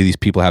immediately these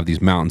people have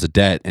these mountains of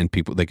debt and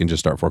they can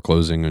just start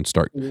foreclosing and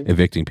start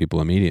evicting people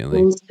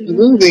immediately.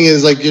 The other thing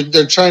is like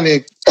they're trying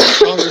to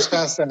Congress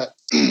pass that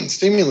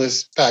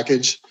stimulus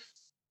package.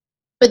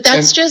 But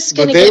that's just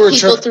going to get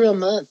people through a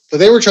month. But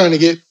they were trying to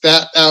get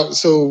that out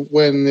so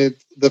when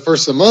the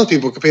first of the month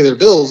people could pay their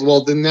bills.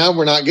 Well, then now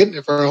we're not getting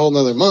it for a whole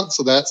nother month,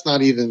 so that's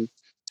not even.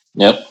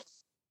 Yep.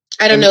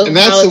 I don't know. And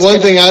that's the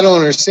one thing I don't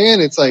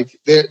understand. It's like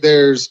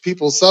there's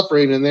people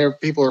suffering and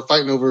people are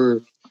fighting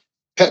over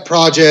pet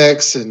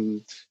projects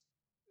and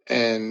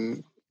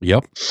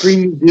Yep.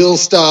 Green New Deal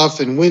stuff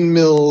and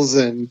windmills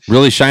and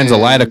Really shines a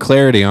light of and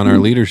clarity on our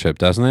leadership,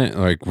 doesn't it?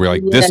 Like we're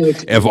like this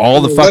it's- of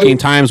all the what fucking are-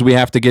 times we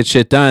have to get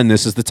shit done,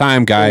 this is the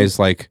time, guys.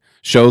 Like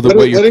show the what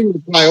what are you're your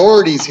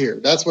priorities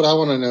here? That's what I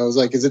want to know. Is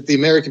like, is it the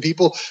American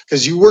people?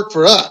 Because you work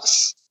for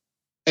us,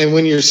 and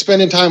when you're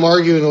spending time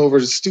arguing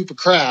over stupid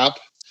crap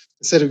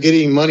instead of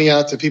getting money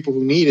out to people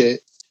who need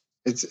it,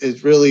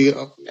 it really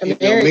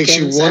makes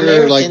you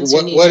wonder like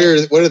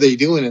what are they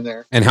doing in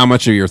there? and how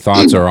much of your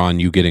thoughts are on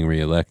you getting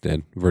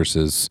reelected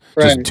versus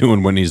just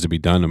doing what needs to be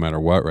done no matter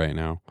what right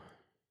now.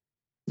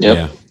 Yep.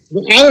 Yeah.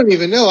 I don't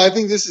even know. I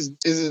think this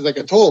is like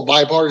a total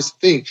bipartisan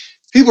thing.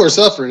 People are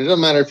suffering. It doesn't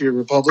matter if you're a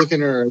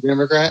Republican or a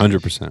Democrat.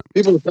 100%.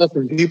 People are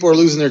suffering. People are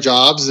losing their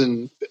jobs,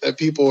 and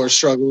people are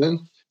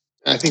struggling.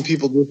 I think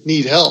people just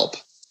need help.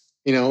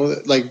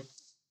 Like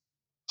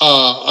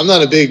I'm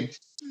not a big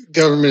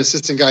government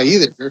assistant guy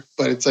either,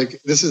 but it's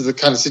like this is the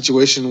kind of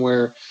situation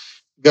where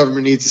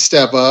government needs to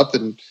step up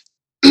and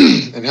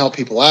and help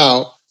people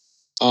out.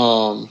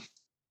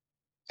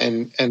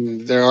 And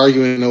they're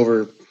arguing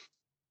over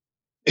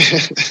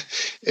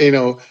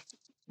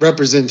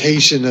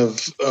representation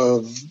of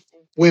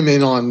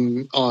women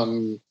on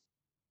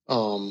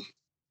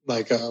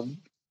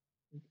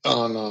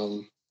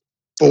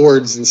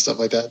boards and stuff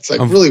like that. It's like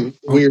really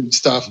weird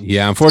stuff.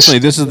 Yeah, unfortunately,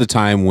 this is the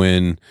time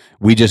when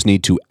we just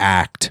need to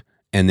act,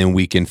 and then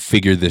we can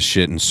figure this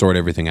shit and sort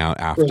everything out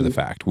after the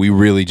fact. We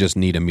really just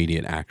need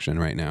immediate action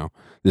right now.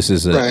 This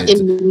is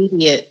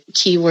immediate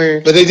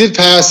keyword. But they did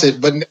pass it,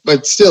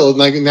 but still,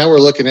 like now we're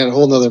looking at a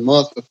whole nother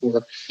month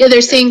before. Yeah,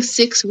 they're saying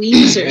 6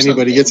 weeks or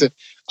anybody something. Gets it.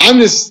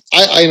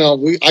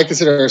 I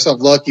consider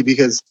ourselves lucky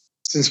because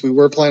since we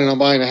were planning on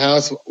buying a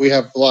house, we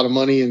have a lot of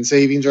money in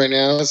savings right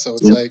now. So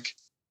it's like,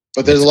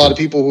 but there's a lot of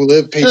people who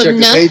live paycheck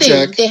to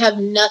paycheck. They have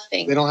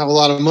nothing. They don't have a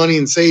lot of money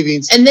in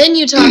savings. And then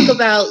you talk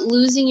about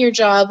losing your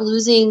job,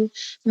 losing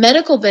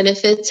medical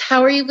benefits.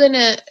 How are you going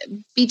to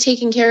be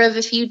taken care of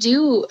if you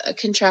do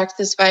contract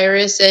this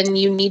virus and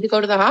you need to go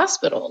to the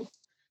hospital?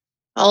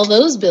 All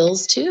those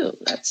bills too.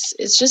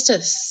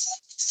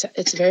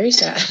 It's very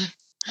sad.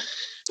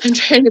 I'm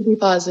trying to be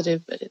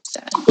positive, but it's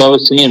sad. Well, I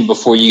was saying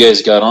before you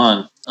guys got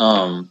on,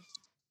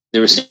 they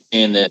were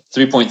saying that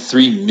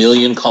 3.3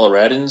 million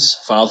Coloradans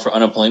filed for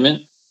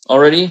unemployment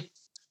already.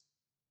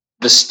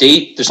 The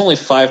state, there's only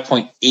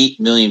 5.8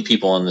 million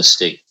people in the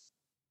state.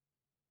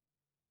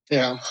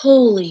 Yeah.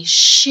 Holy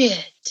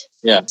shit.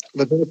 Yeah.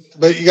 But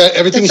you got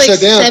everything That's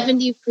shut down.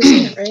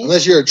 70%, right?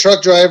 Unless you're a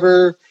truck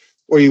driver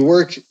or you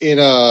work in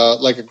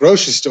a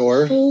grocery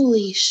store.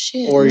 Holy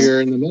shit. Or you're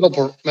in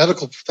the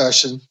medical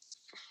profession.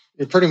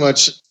 You're pretty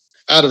much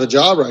out of a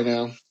job right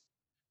now.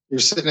 You're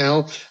sitting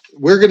out.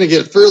 We're going to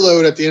get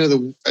furloughed at the end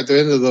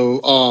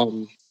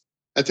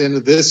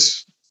of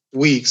this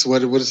week. So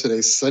what is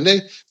today?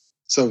 Sunday.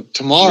 So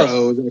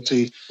tomorrow is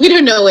actually. We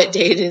don't know what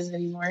date it is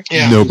anymore.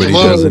 Yeah, nobody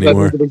does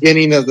anymore. At the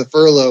beginning of the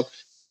furlough,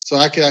 so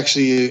I could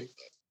actually,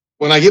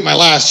 when I get my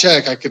last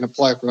check, I can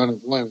apply for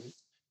unemployment.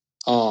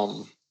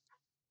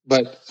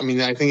 But I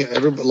mean, I think a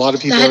lot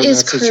of people are in that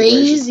situation.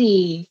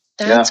 Crazy.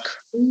 That's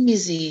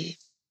crazy.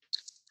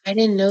 I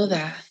didn't know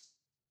that.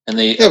 And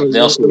they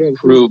also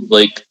approved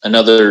like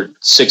another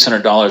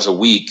 $600 a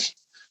week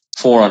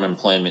for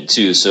unemployment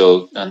too.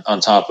 So on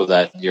top of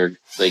that, you're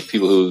like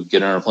people who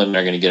get unemployment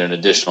are going to get an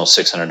additional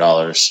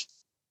 $600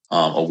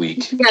 a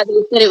week. Yeah,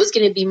 they said it was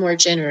going to be more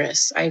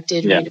generous. I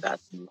did read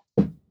about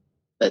that.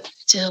 But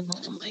still,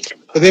 oh my God.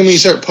 But then when you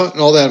start putting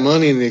all that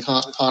money in the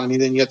economy,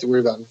 then you have to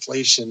worry about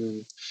inflation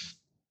and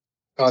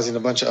causing a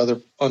bunch of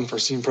other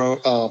unforeseen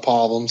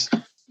problems.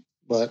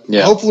 But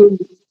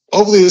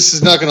hopefully this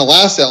is not going to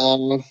last that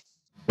long.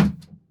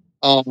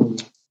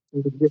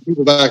 Get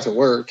people back to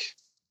work.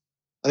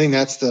 I think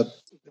that's the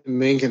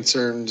main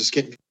concern. Just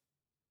getting.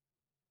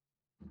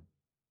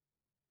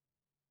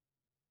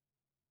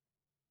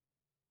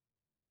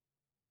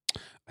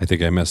 I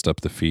think I messed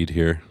up the feed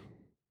here.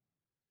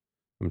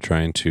 I'm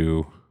trying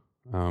to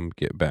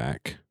get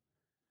back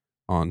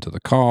onto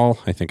the call.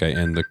 I think I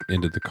ended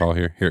the call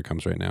here. Here it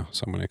comes right now.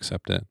 So I'm going to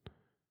accept it.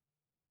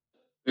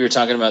 We were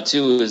talking about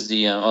too is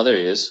the there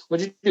he is.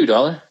 What'd you do,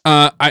 Dollar?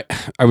 I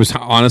was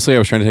trying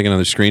to take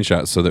another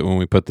screenshot so that when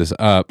we put this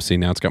up, see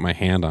now it's got my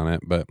hand on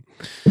it, but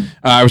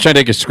I was trying to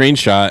take a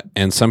screenshot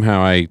and somehow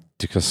I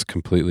just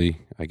completely,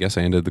 I guess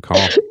I ended the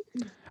call.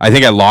 I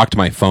think I locked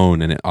my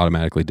phone and it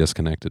automatically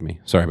disconnected me.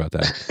 Sorry about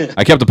that.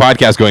 I kept the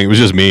podcast going. It was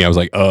just me. I was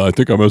like, I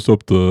think I messed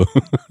up the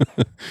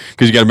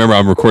because you got to remember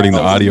I'm recording the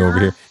audio over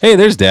here. Hey,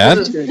 there's Dad.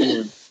 What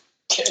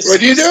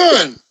are you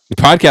doing? The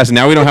podcast, and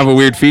now we don't have a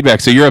weird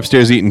feedback. So you're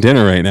upstairs eating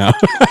dinner right now.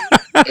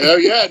 Hell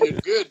yeah, I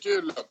did good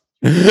too. Look.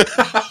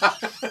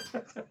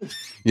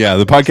 Yeah,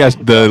 the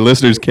podcast, the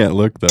listeners can't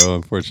look though,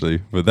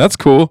 unfortunately, but that's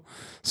cool.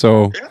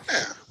 So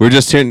we're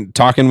just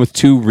talking with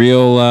two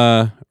real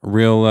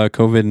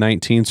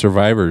COVID-19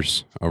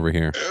 survivors over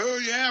here. Oh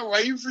yeah, why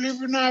are you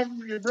flipping off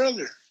your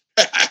brother?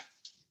 I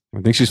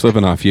think she's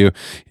flipping off you.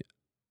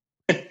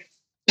 Pretty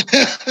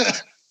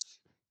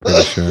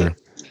sure.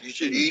 You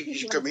should eat. You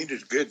should come eat.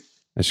 It's good.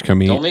 I should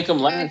come eat. Don't make him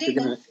laugh.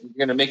 You're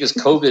gonna make his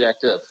COVID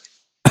act up.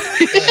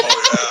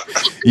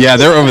 Yeah,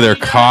 they're over there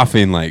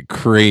coughing like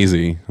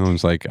crazy. I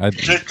was like,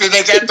 Just because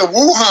they got the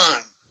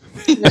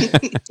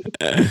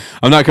Wuhan.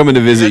 I'm not coming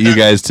to visit you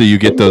guys till you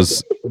get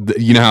those.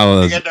 You know how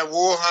They got the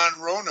Wuhan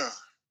Rona.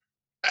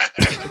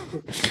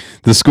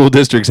 the school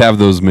districts have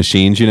those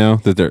machines, you know,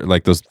 that they're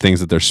like those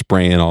things that they're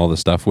spraying all the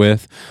stuff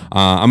with.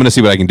 I'm gonna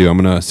see what I can do. I'm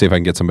gonna see if I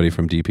can get somebody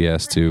from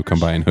DPS to come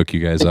by and hook you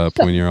guys up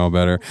when you're all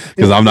better,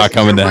 because I'm not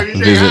coming to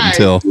visit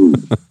until.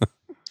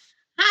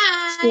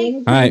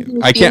 Hi.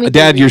 I can't.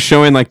 Dad, you're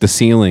showing like the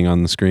ceiling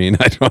on the screen.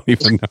 I don't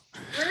even know.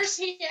 Where's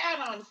he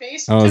at on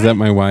Facebook? Oh, is that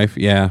my wife?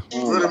 Yeah.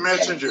 Put a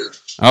messenger.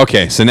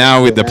 Okay, so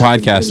now with the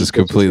podcast is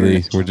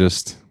completely. We're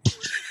just.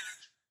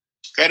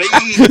 Gotta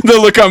eat. The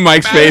look on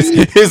Mike's face.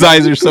 His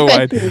eyes are so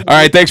wide. All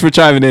right, thanks for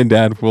chiming in,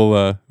 Dad.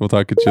 We'll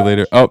talk to you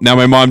later. Oh, now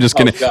my mom just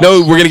connect.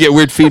 No, we're gonna get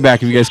weird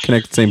feedback if you guys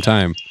connect at the same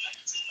time.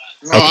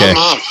 No, Okay. I'm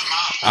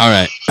off. All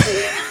right.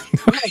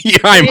 Yeah,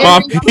 I'm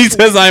off. He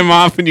says I'm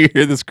off, and you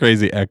hear this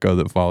crazy echo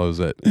that follows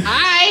it.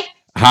 Hi.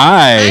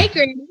 Hi.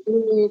 Granny.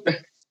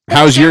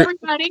 How's your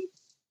everybody?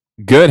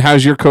 good?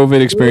 How's your COVID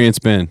experience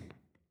been?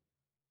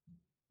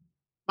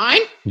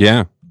 Mine?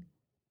 Yeah.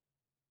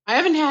 I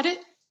haven't had it.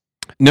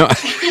 No.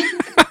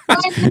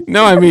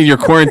 No, I mean your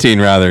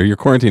quarantine rather. Your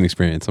quarantine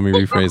experience. Let me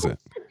rephrase it.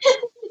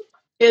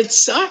 It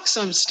sucks.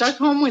 I'm stuck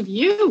home with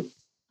you.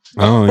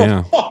 Oh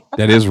yeah.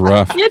 That is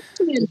rough.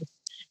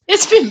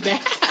 It's been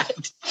bad.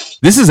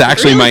 This is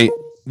actually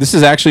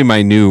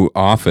my new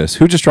office.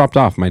 Who just dropped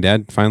off? My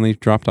dad finally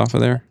dropped off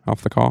of there,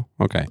 off the call.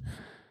 Okay.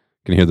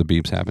 Can hear the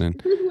beeps happening.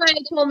 This is why I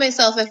told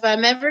myself if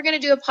I'm ever going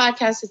to do a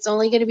podcast, it's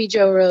only going to be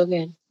Joe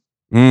Rogan.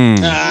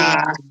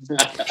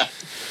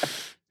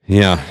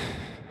 Yeah.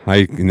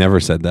 I never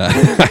said that.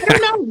 I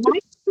don't know.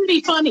 Mike's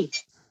pretty funny.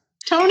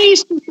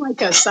 Tony's just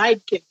like a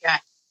sidekick guy.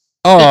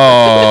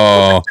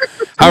 Oh,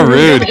 how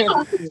rude.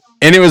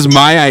 And it was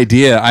my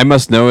idea. I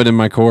must know it in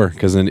my core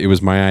because it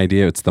was my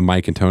idea. It's the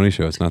Mike and Tony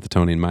show. It's not the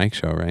Tony and Mike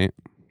show, right?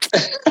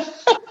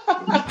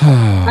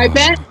 I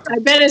bet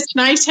it's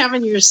nice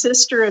having your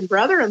sister and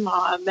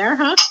brother-in-law on there,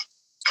 huh?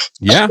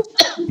 Yeah.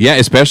 Yeah,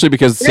 especially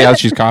because see how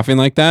she's coughing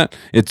like that?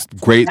 It's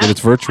great that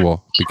it's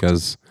virtual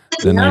because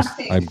then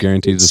I'm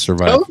guaranteed to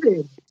survive.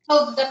 COVID.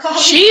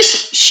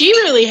 She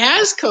really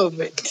has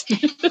COVID.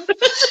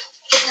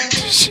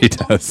 She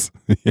does.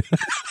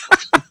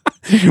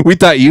 We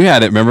thought you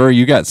had it. Remember,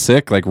 you got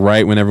sick like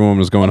right when everyone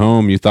was going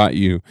home. You thought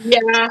you.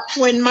 Yeah,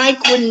 when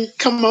Mike wouldn't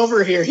come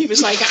over here, he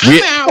was like,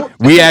 "I'm out."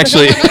 We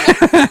actually,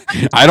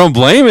 I don't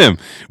blame him.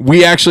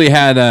 We actually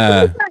had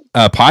a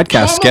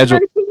podcast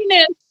scheduled.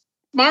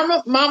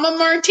 Mama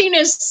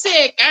Martinez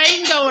sick. I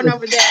ain't going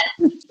over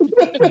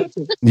there.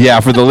 Yeah,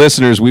 for the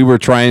listeners, we were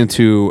trying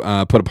to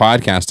put a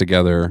podcast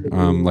together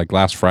like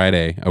last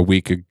Friday, a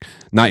week,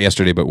 not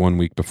yesterday, but 1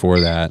 week before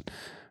that.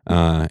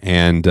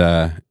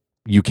 And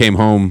you came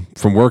home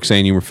from work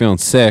saying you were feeling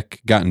sick,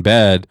 got in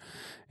bed,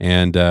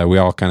 and we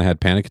all kind of had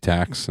panic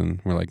attacks.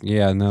 And we're like,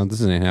 yeah, no,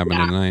 this ain't happening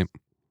tonight.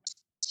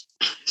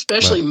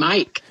 Especially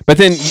Mike. But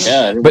then,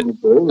 Yeah, I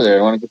didn't go over there.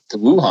 I want to get to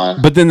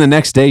Wuhan. but then the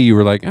next day you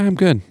were like, I'm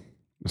good.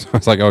 So I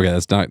was like, okay,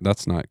 that's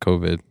not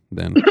COVID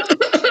then.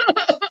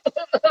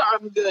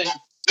 I'm good.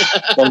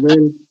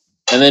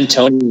 And then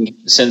Tony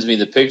sends me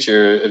the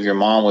picture of your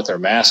mom with her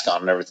mask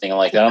on and everything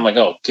like that. I'm like,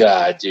 oh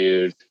God,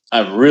 dude,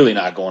 I'm really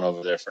not going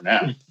over there for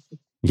now.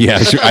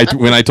 Yeah,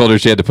 when I told her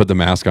she had to put the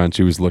mask on,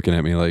 she was looking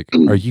at me like,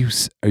 "Are you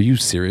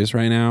serious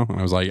right now?" And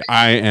I was like,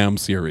 "I am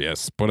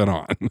serious. Put it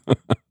on."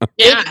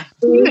 Yeah,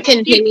 It's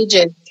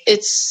contagious.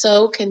 It's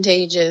so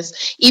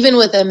contagious. Even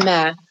with a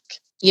mask,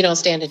 you don't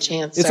stand a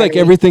chance. It's like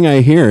everything I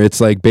hear. It's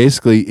like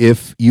basically,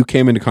 if you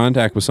came into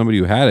contact with somebody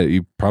who had it,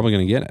 you're probably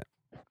going to get it.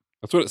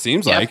 That's what it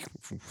seems like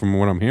from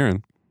what I'm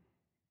hearing.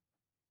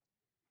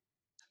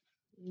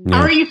 How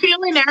are you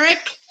feeling,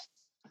 Eric?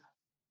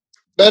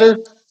 Better.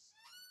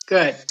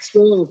 Good.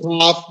 Still a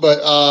cough,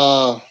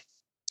 but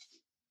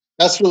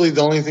that's really the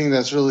only thing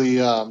that's really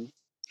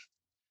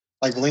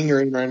like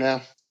lingering right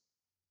now.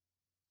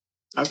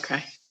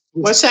 Okay.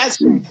 What's that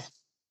say?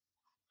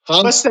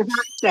 Huh? What's the heart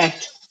say?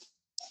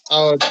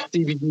 Oh, it's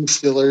CBD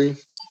distillery.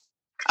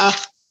 Oh,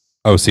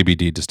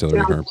 CBD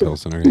distillery herb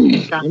Pilsen.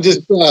 Okay. I'm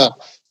just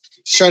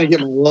trying to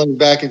get my lungs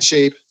back in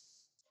shape.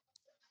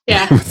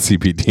 Yeah. With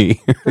CBD,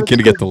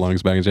 gonna get the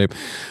lungs back in shape.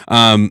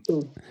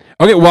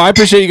 Okay, well, I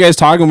appreciate you guys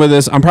talking with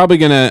us. I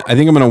think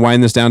I'm gonna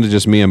wind this down to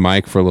just me and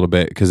Mike for a little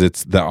bit because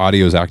the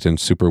audio's acting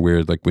super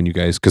weird. Like when you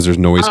guys, because there's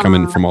noise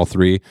coming from all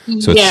three.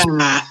 So it's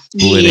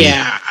splitting.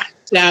 Yeah,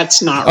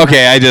 that's not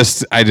okay. I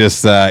just,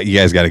 you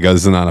guys got to go.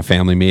 This is not a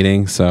family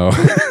meeting, so.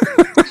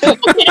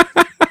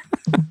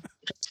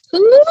 Who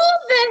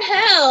the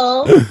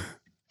hell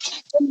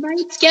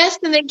invites guests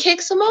and then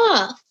kicks them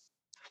off?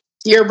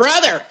 Your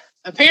brother,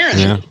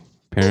 apparently. Yeah,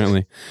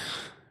 apparently.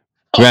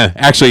 Well,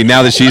 actually,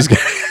 now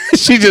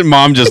that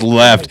mom just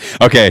left.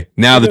 Okay,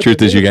 now the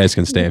truth is you guys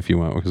can stay if you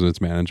want because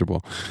it's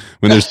manageable.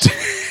 When there's,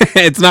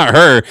 it's not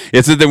her.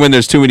 It's that when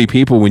there's too many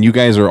people, when you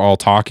guys are all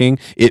talking,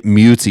 it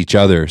mutes each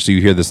other. So you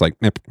hear this like,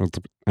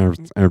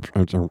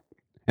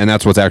 And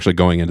that's what's actually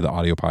going into the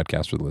audio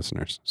podcast for the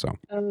listeners. So,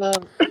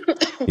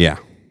 yeah.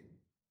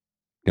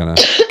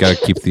 Gotta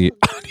keep the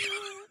audio.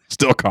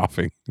 Still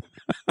coughing.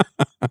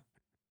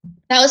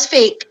 That was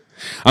fake.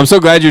 I'm so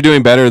glad you're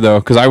doing better, though,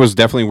 because I was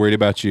definitely worried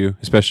about you,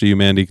 especially you,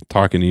 Mandy,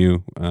 talking to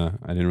you. I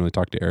didn't really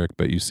talk to Eric,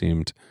 but you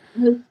seemed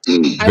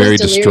very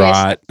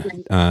distraught,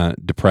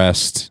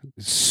 depressed,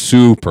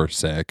 super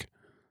sick,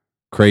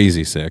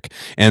 crazy sick.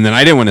 And then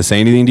I didn't want to say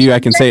anything to you. I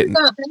can say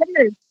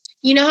it.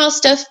 You know how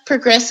stuff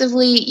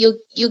progressively,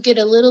 you'll get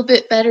a little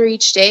bit better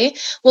each day?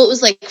 Well, it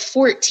was like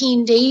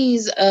 14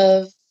 days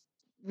of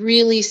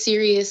really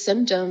serious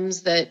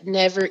symptoms that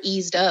never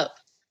eased up.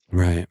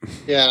 Right.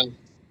 Yeah.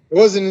 It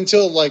wasn't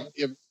until like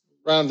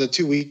around the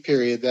 2-week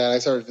period that I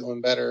started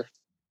feeling better.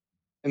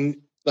 And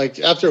like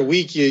after a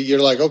week, you're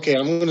like, okay,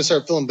 I'm going to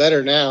start feeling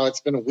better now.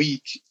 It's been a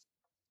week.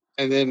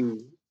 And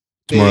then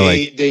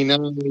day 8, day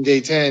 9,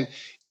 day 10,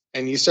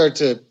 and you start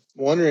to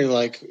wondering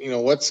like,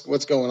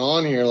 what's going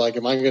on here? Like,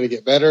 am I going to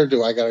get better?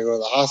 Do I got to go to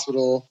the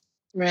hospital?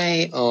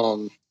 Right.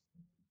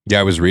 Yeah,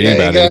 I was reading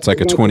about it. It's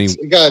like a 20.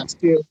 It got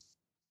scared.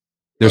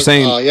 They're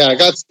saying, I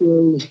got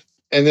scared,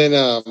 and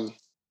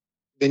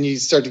then you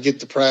start to get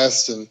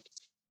depressed, and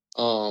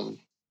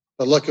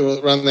but luckily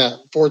around that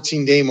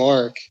 14-day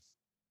mark,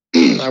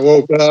 I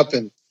woke up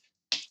and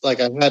like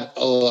I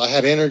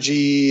had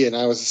energy and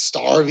I was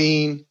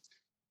starving,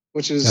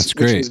 which was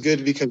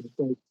good because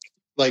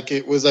like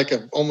it was like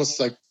almost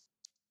like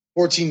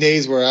 14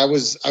 days where I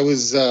was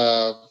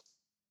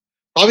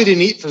probably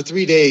didn't eat for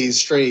 3 days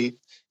straight,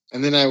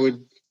 and then I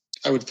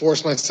would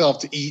force myself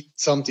to eat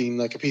something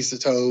like a piece of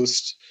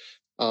toast,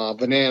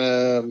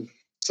 banana,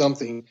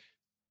 something.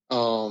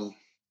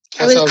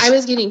 I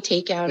was getting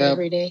takeout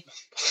every day.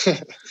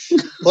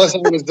 Plus,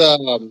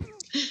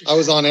 I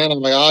was on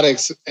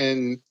antibiotics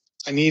and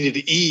I needed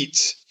to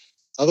eat,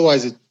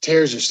 otherwise it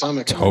tears your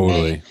stomach.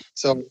 Totally.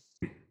 So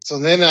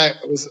then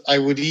I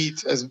would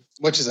eat as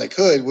much as I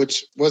could,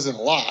 which wasn't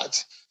a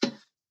lot,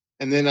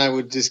 and then I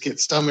would just get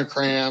stomach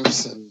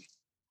cramps and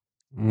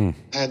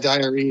had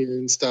diarrhea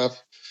and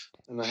stuff,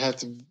 and I had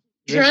to.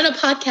 You're on a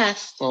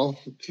podcast. Well,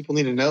 people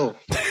need to know.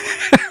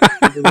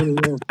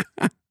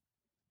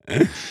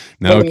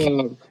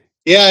 No.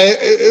 Yeah,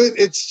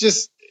 it's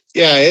just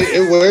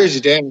it wears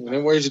you down.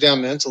 It wears you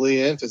down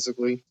mentally and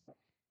physically.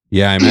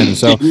 Yeah, I imagine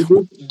so.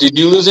 Did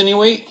you lose any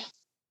weight?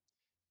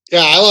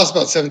 Yeah, I lost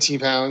about 17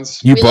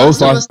 pounds. You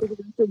both lost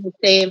the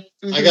same.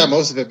 Mm-hmm. I got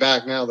most of it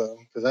back now though,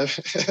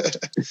 because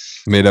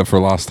I made up for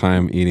lost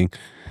time eating.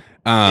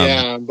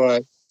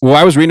 But well,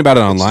 I was reading about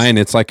it online.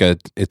 It's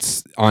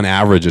on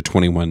average a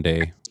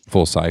 21-day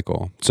full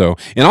cycle. So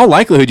in all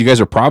likelihood, you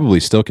guys are probably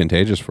still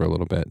contagious for a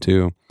little bit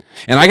too.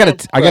 And I got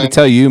to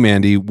tell you,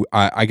 Mandy,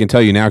 I can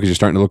tell you now because you're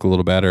starting to look a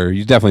little better.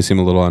 You definitely seem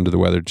a little under the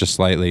weather, just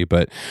slightly.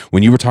 But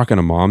when you were talking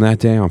to Mom that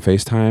day on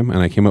FaceTime, and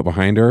I came up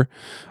behind her,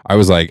 I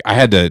was like, I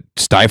had to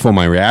stifle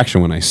my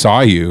reaction when I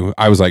saw you.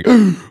 I was like,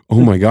 oh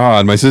my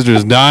God, my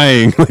sister's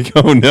dying. Like,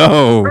 oh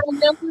no.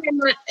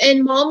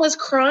 And Mom was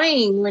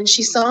crying when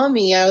she saw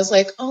me. I was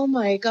like, oh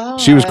my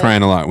God. She was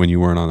crying a lot when you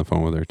weren't on the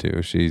phone with her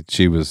too.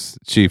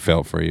 She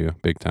felt for you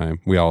big time.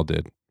 We all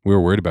did. We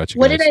were worried about you.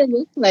 What guys. did I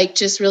look like?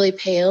 Just really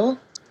pale?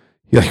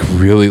 You're like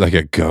really like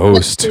a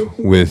ghost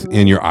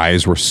and your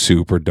eyes were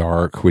super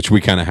dark, which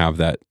we kind of have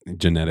that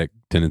genetic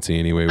tendency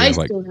anyway. We I have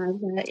like still have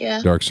that,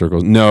 yeah. Dark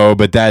circles. No,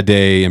 but that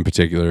day in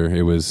particular,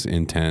 it was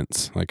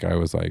intense. Like I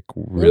was like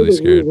really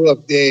scared.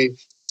 Rough day.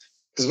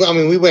 Because I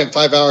mean, we went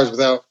 5 hours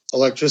without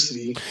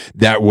electricity.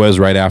 That was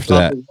right after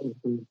that.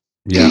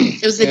 Yeah.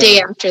 It was the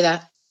day after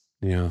that.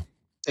 Yeah.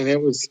 And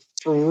it was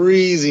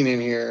freezing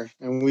in here,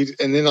 and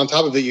then on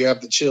top of it, you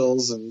have the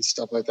chills and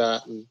stuff like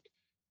that, and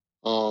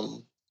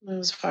it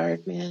was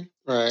hard, man.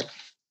 Right.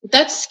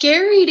 That's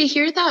scary to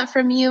hear that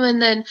from you. And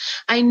then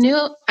I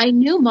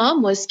knew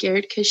Mom was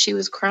scared because she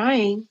was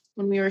crying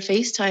when we were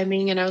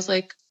FaceTiming, and I was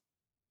like,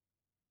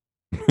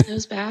 it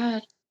was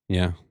bad.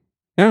 Yeah.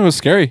 Yeah, it was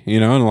scary,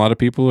 and a lot of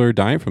people are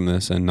dying from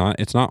this, and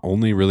it's not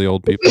only really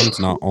old people, it's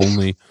not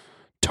only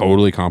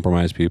totally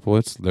compromised people.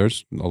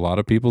 There's a lot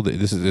of people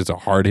that it's a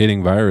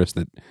hard-hitting virus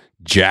that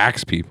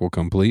jacks people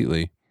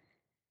completely.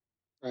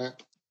 Right.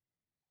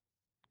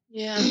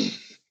 Yeah.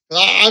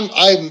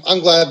 I'm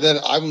glad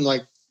that I'm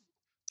like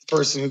the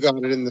person who got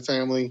it in the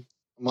family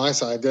on my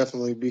side,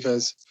 definitely,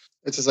 because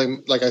it's just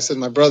like I said,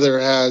 my brother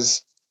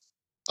has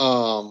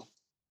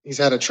he's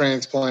had a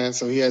transplant,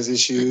 so he has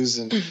issues,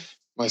 and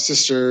my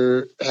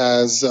sister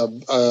has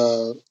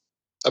a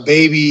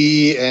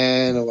baby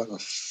and a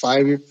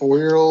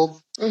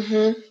 4-year-old,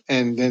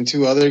 and then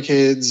 2 other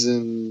kids,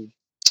 and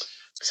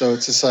so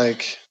it's just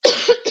like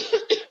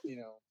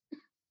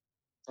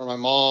or my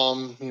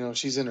mom,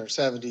 she's in her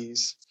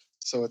 70s,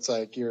 so it's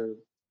like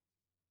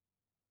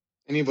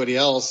anybody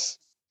else,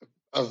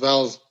 if I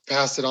was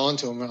passed it on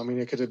to him, I mean,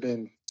 it could have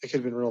been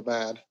real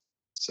bad.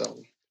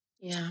 So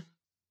yeah,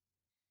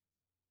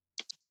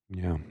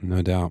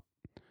 no doubt.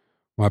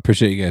 Well, I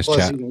appreciate you guys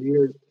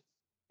chatting.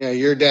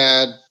 Your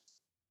dad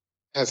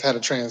has had a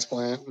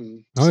transplant.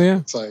 And Oh yeah,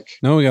 it's like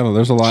no,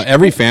 there's a lot.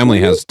 Every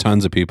family has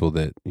tons of people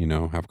that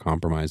have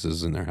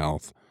compromises in their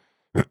health.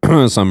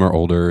 Some are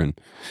older, and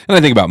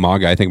I think about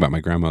Maga. I think about my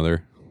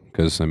grandmother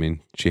because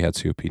she had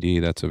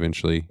COPD. That's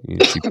eventually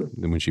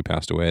when she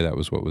passed away. That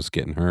was what was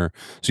getting her.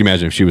 So you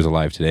imagine if she was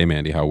alive today,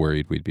 Mandy, how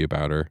worried we'd be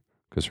about her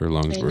because her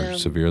lungs were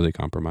severely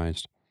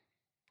compromised.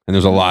 And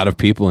there's a lot of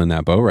people in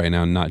that boat right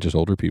now, not just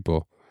older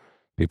people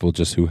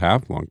just who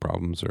have lung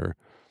problems or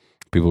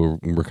people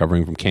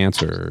recovering from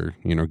cancer,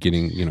 or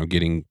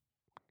getting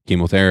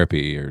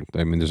chemotherapy, or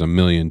there's a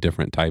million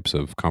different types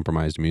of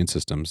compromised immune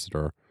systems that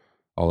are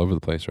all over the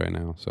place right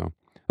now. So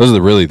those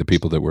are really the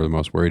people that we're the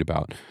most worried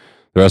about.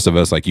 The rest of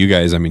us, like you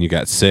guys, you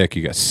got sick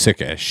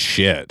as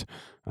shit,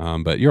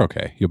 but you're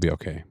okay. You'll be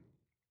okay.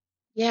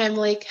 Yeah, I'm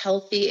like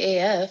healthy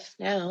AF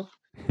now.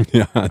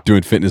 Yeah,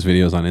 doing fitness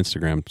videos on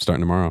Instagram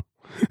starting tomorrow.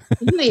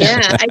 Ooh,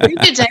 yeah, I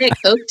drink a Diet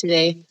Coke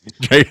today.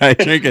 I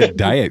drink a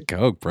Diet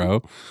Coke,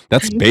 bro.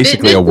 That's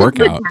basically a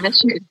workout.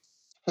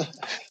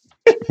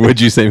 What'd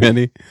you say,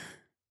 Mandy?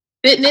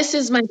 Fitness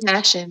is my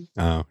passion.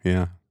 Oh,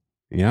 yeah.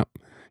 Yep.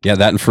 Yeah,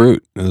 that and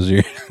fruit. Those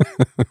are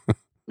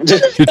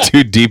your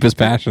two deepest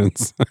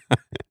passions.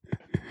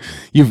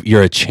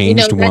 You're a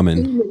changed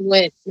woman.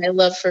 My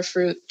love for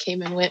fruit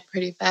came and went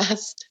pretty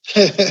fast.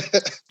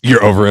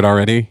 You're over it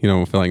already? You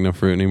don't feel like no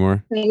fruit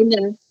anymore?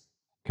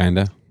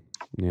 Kinda.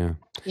 Yeah.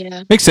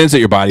 Yeah. Makes sense that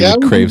your body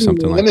would crave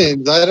something like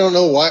that. I don't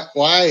know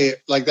why.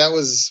 Like that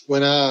was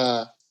when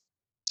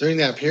during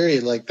that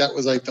period, like that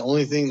was like the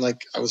only thing.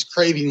 Like I was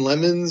craving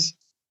lemons,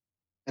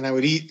 and I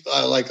would eat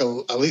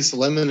at least a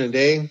lemon a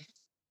day.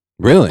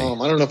 Really? I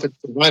don't know if it's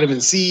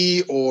vitamin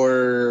C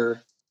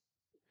or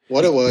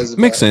what it was.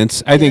 Makes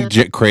sense. I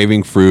think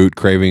craving fruit,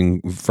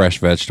 craving fresh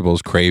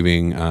vegetables,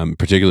 craving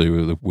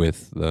particularly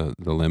with the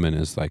lemon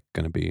is like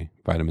going to be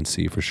vitamin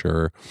C for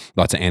sure.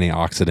 Lots of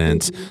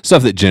antioxidants,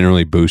 stuff that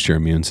generally boosts your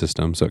immune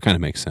system. So it kind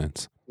of makes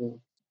sense. Yeah.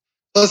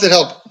 Plus, it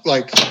helped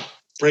like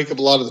break up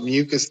a lot of the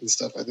mucus and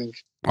stuff. I think.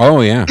 Oh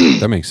yeah,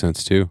 that makes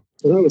sense too.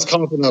 So that was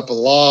coughing up a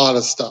lot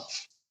of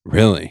stuff.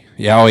 Really?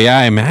 Yeah. Oh yeah.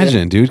 I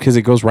imagine, dude, because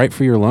it goes right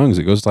for your lungs.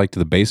 It goes like to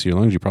the base of your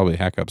lungs. You probably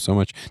hack up so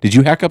much. Did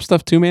you hack up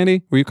stuff too,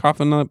 Mandy? Were you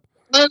coughing up?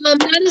 Not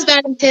as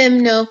bad as him,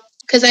 no,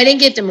 because I didn't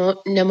get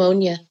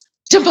pneumonia.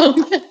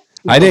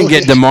 I didn't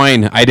get Des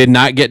Moines. I did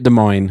not get Des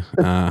Moines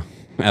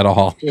at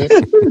all. Yeah.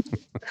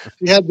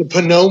 You had the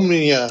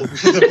pneumonia.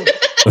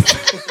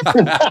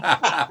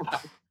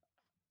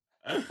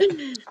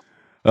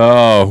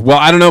 Oh, well,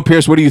 I don't know,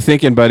 Pierce. What are you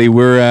thinking, buddy?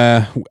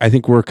 I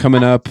think we're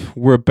coming up.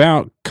 We're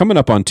about coming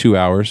up on 2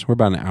 hours. We're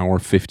about an hour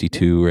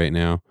 52 right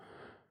now.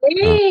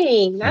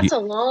 Dang, that's a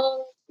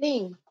long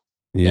thing.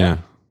 Yeah.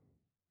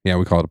 Yeah,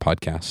 we call it a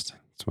podcast.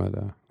 That's what.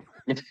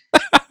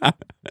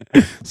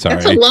 Sorry.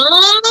 That's a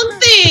long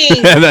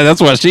thing.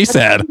 That's what she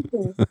said.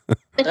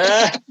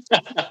 But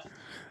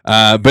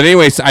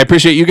anyways, I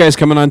appreciate you guys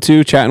coming on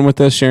too, chatting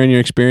with us, sharing your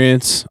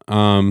experience.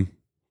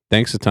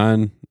 Thanks a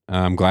ton.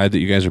 I'm glad that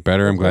you guys are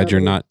better. I'm glad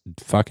you're not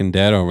fucking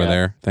dead over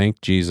there.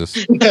 Thank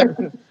Jesus.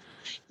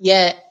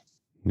 Yeah.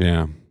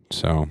 Yeah.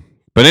 So,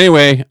 but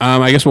anyway,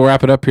 I guess we'll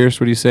wrap it up, Pierce.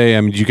 What do you say?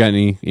 Do you got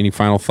any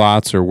final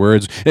thoughts or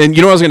words? And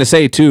you know what I was going to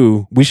say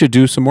too? We should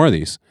do some more of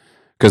these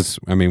because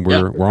we're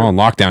all in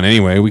lockdown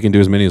anyway. We can do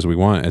as many as we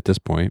want at this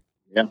point.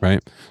 Yeah.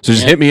 Right. So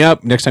just hit me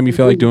up next time you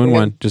feel like doing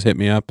one. Just hit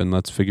me up and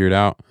let's figure it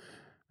out.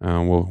 I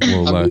got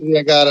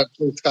to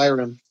play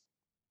Skyrim.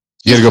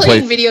 You gotta go play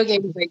video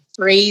games like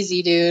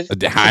crazy,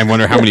 dude. I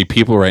wonder how many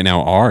people right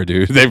now are,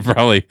 dude. They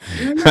probably.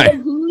 I don't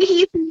know who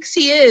he thinks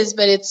he is,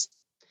 but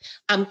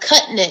I'm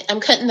cutting it.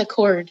 I'm cutting the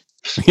cord.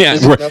 Yeah,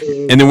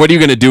 and then what are you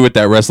gonna do with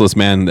that restless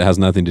man that has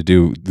nothing to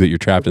do that you're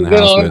trapped in the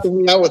house with?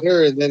 Hang out with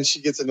her, and then she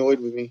gets annoyed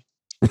with me.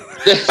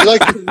 She says she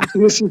likes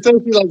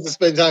to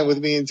spend time with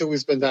me until we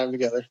spend time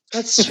together.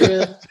 That's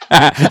true. 3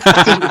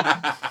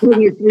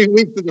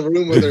 weeks in the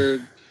room with her.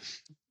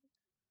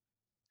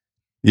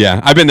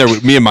 Yeah, I've been there.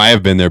 Me and Maya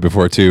have been there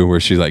before too,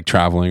 where she's like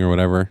traveling or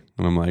whatever,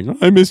 and I'm like,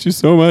 I missed you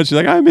so much. She's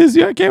like, I miss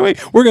you. I can't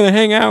wait. We're gonna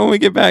hang out when we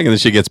get back, and then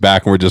she gets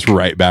back, and we're just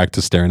right back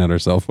to staring at our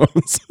cell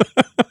phones,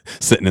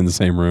 sitting in the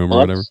same room or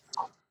whatever.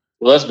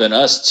 Well, that's been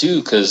us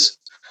too, because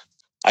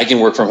I can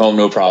work from home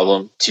no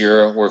problem.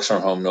 Tira works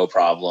from home no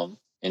problem,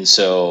 and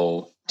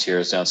so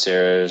Tira's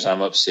downstairs, I'm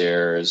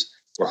upstairs.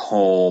 We're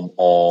home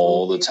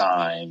all the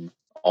time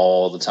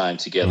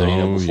together.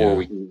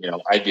 Before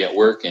I'd be at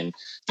work and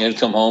you'd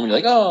come home and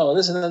you're like, oh,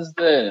 this and that's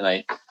that. And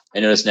I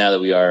notice now that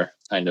we are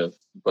kind of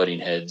butting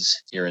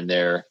heads here and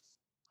there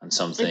on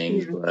some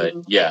things, but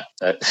yeah,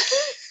 that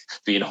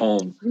being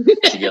home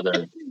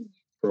together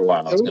for a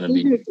while is going to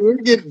be. We're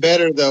getting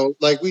better though.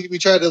 Like we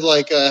try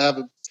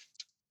to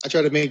I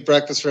try to make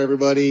breakfast for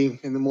everybody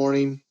in the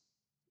morning.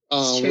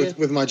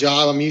 With my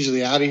job, I'm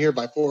usually out of here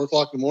by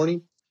 4:00 in the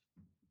morning.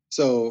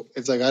 So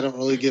it's like I don't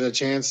really get a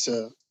chance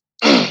to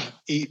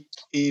eat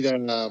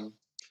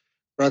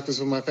breakfast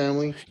with my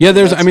family. Yeah,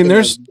 there's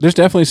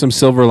definitely some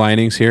silver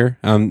linings here.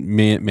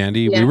 Me and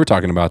Mandy, we were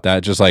talking about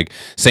that. Just like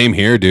same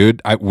here,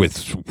 dude.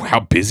 With how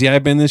busy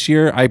I've been this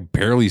year, I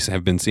barely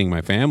have been seeing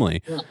my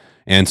family. Yeah.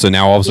 And so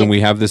now all of a sudden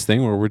we have this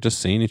thing where we're just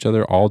seeing each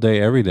other all day,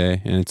 every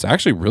day. And it's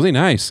actually really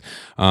nice.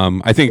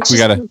 I think we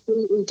got to,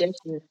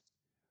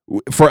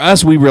 for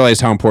us, we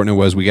realized how important it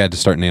was. We got to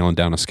start nailing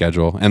down a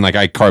schedule. And like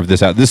I carved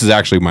this out. This is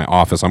actually my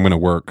office. I'm going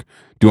to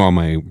do all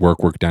my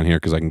work down here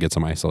because I can get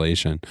some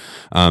isolation.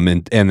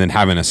 And then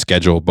having a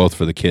schedule both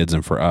for the kids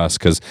and for us.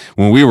 Because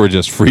when we were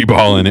just free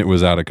balling, it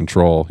was out of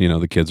control. You know,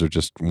 the kids are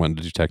just wanting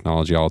to do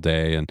technology all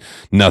day and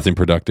nothing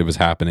productive is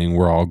happening.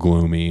 We're all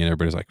gloomy and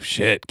everybody's like,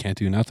 shit, can't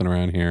do nothing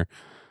around here.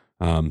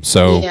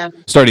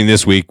 Starting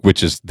this week,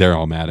 which is, they're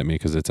all mad at me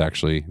because it's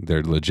actually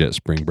their legit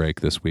spring break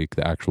this week,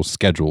 the actual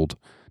scheduled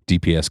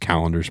DPS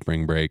calendar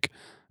spring break.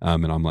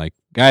 And I'm like,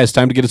 guys,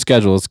 time to get a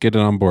schedule. Let's get it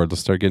on board.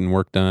 Let's start getting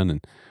work done.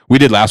 And we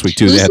did last week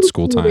too. They had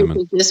school time.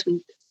 And, this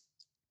week.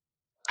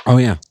 Oh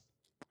yeah.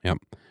 Yep.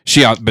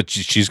 She's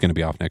going to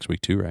be off next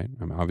week too, right?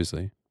 I mean,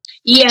 obviously.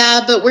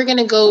 Yeah, but we're going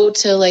to go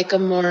to like a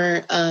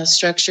more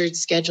structured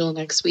schedule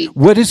next week.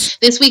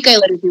 This week I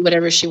let her do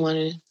whatever she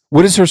wanted.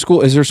 What is her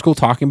school? Is her school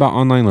talking about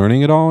online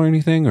learning at all or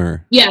anything?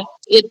 Or yeah,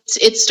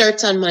 it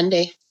starts on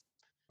Monday.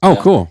 Oh,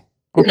 cool.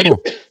 Oh,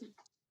 cool.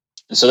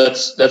 So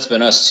that's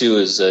been us too.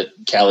 Is that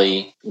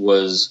Callie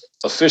was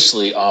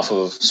officially off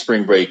of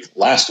spring break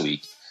last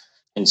week,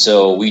 and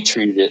so we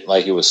treated it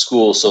like it was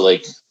school. So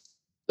like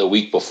the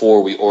week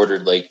before, we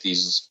ordered like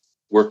these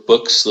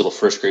workbooks, little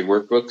first grade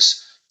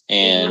workbooks.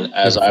 And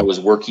as I was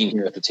working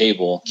here at the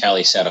table,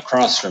 Callie sat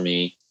across from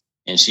me,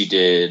 and she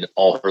did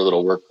all her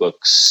little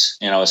workbooks,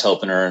 and I was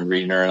helping her and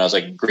reading her, and I was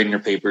like grading her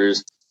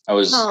papers. I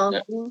was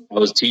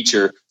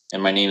teacher,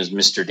 and my name is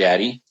Mr.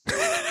 Daddy.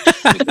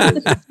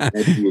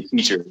 I'd be a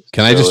teacher.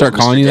 Can I just start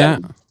calling you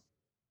that?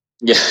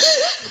 Yeah.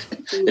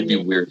 It'd be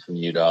weird from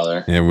you,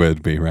 Dollar. It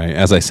would be, right?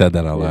 As I said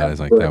that out loud, I was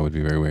like, that would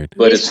be very weird.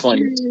 But it's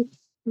funny.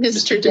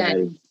 Mr.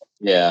 Daddy.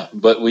 Yeah.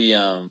 But we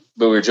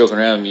were joking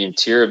around, me and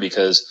Tira,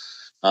 because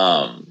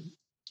Callie's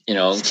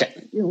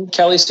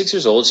 6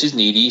 years old. She's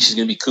needy. She's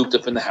going to be cooped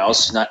up in the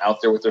house. She's not out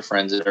there with her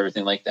friends and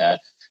everything like that.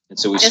 And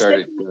so we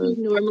started. She's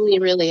normally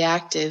really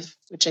active,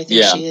 which I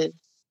think she is.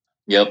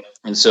 Yep.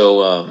 And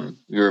so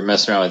we were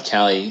messing around with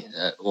Callie.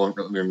 We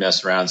were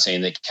messing around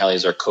saying that Callie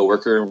is our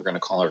coworker. We're going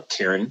to call her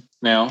Karen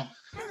now.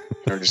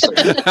 And we're just like,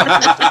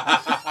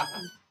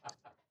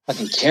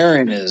 fucking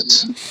Karen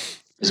is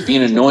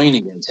being annoying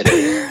again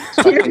today.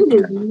 Karen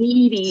is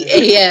needy.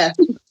 Yeah.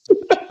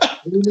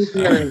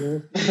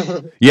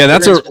 Yeah,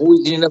 that's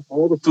always eating up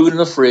all the food in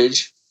the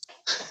fridge.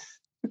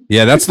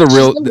 Yeah, that's the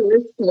worst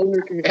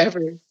coworker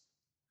ever.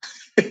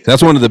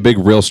 That's one of the big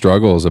real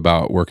struggles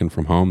about working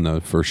from home, though,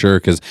 for sure.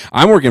 Because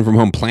I'm working from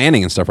home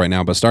planning and stuff right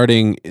now, but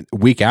starting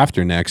week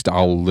after next,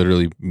 I'll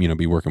literally,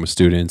 be working with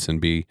students and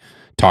be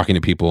talking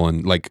to people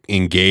and like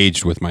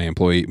engaged with my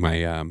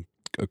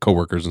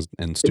coworkers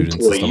and students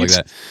and stuff like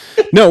that.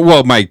 No,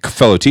 well, my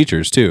fellow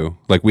teachers too.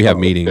 Like we have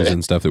meetings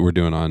and stuff that we're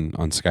doing on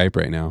Skype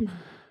right now,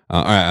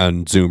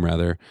 on Zoom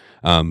rather.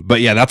 But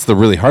yeah, that's the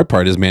really hard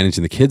part is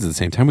managing the kids at the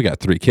same time. We got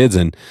 3 kids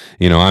and,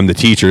 I'm the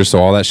teacher. So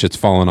all that shit's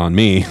falling on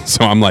me.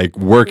 So I'm like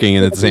working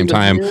and at the same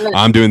time,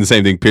 I'm doing the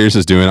same thing Pierce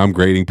is doing. I'm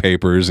grading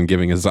papers and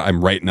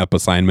I'm writing up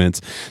assignments.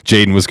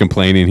 Jaden was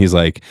complaining. He's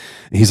like,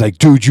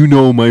 dude,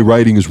 my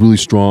writing is really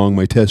strong.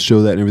 My tests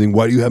show that and everything.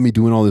 Why do you have me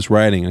doing all this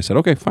writing? I said,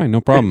 okay, fine.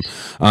 No problem.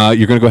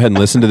 You're going to go ahead and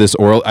listen to this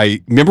oral.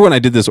 I remember when I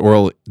did the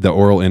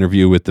oral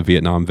interview with the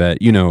Vietnam vet,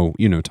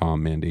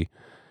 Tom, Mandy.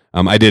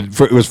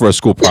 It was for a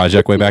school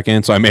project way back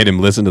in, so I made him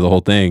listen to the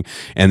whole thing,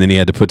 and then he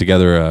had to put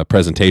together a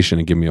presentation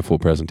and give me a full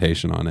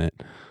presentation on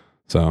it.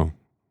 So,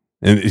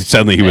 and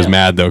suddenly he was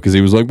mad though, because he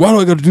was like, why do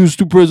I got to do this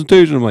stupid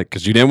presentation? I'm like,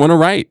 because you didn't want to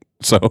write.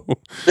 So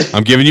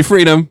I'm giving you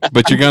freedom,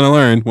 but you're going to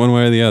learn one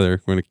way or the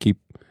other. We're going to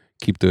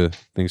keep the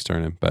things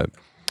turning, but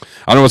I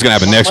don't know what's going to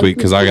happen next week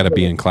because I got to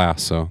be in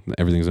class, so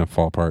everything's going to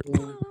fall apart.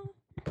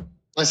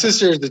 My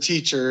sister is the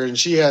teacher, and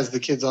she has the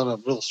kids on a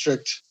real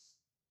strict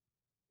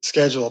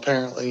schedule,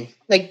 apparently.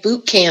 Like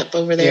boot camp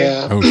over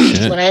there. Yeah. Oh,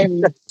 shit.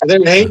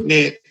 They're hating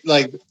it.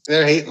 Like,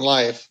 they're hating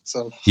life.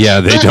 So yeah,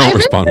 they don't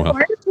respond well.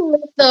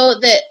 Though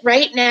that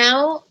right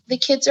now, the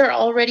kids are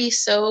already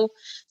so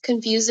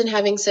confused and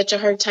having such a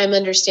hard time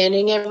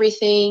understanding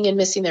everything and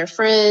missing their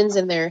friends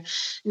and their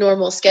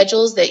normal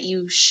schedules that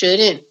you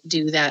shouldn't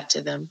do that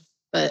to them.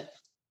 But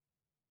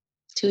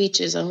to each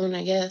his own,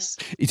 I guess.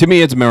 To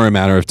me, it's more a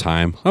matter of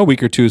time. A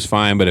week or two is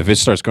fine, but if it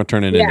starts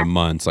turning into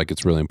months, like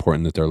it's really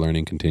important that their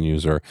learning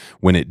continues. Or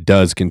when it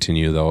does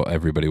continue, though,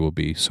 everybody will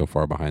be so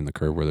far behind the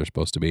curve where they're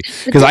supposed to be.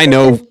 Because I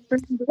know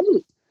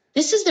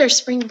this is their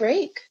spring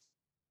break.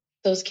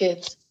 Those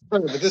kids.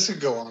 But this could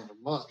go on for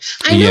months.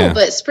 I know,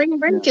 but spring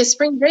break is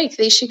spring break.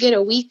 They should get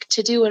a week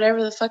to do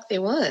whatever the fuck they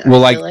want.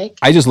 Well,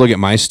 I just look at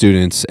my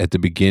students at the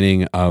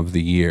beginning of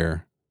the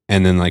year.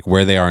 And then like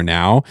where they are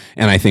now.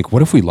 And I think,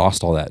 what if we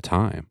lost all that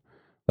time?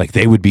 Like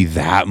they would be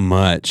that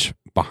much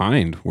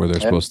behind where they're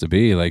supposed to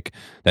be. Like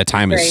that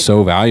time is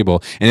so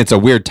valuable. And it's a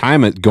weird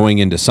time going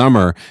into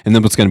summer. And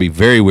then what's going to be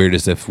very weird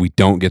is if we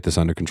don't get this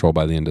under control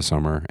by the end of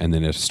summer and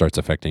then it starts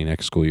affecting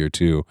next school year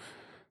too.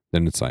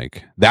 Then it's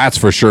like, that's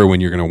for sure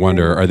when you're going to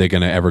wonder, are they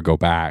going to ever go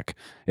back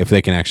if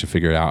they can actually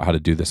figure out how to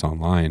do this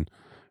online?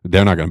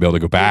 they're not going to be able to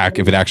go back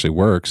if it actually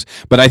works.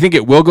 But I think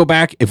it will go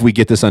back if we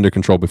get this under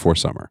control before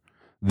summer.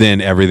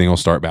 Then everything will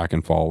start back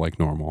in fall like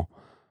normal.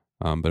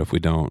 But if we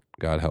don't,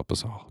 God help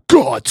us all.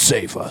 God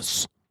save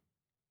us.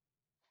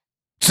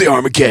 It's the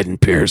Armageddon,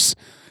 Pierce.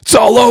 It's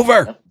all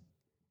over.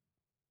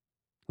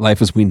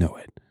 Life as we know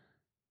it.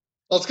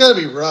 Well, it's got to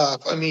be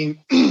rough. I mean,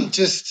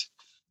 just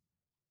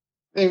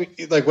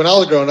like when I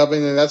was growing up, I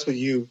mean, that's what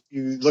you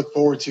look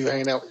forward to,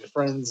 hanging out with your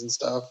friends and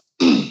stuff.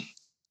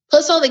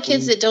 Plus, all the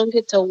kids that don't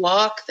get to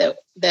walk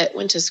that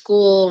went to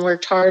school and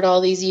worked hard all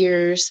these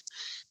years,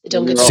 that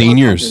don't get to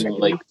seniors.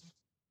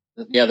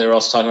 Yeah, they were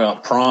also talking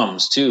about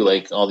proms too.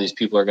 Like all these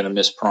people are going to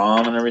miss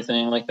prom and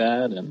everything like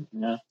that, and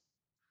yeah.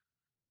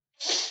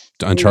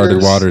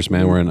 Uncharted waters,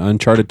 man. We're in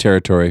uncharted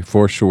territory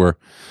for sure.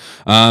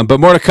 But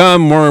more to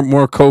come.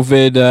 More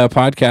COVID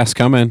podcasts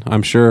coming.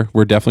 I'm sure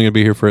we're definitely gonna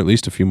be here for at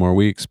least a few more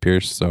weeks,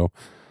 Pierce. So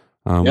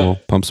we'll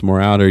pump some more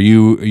out. Are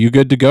you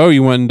good to go?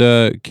 You wanting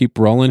to keep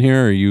rolling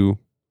here?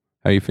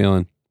 How you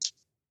feeling?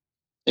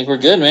 I think we're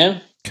good,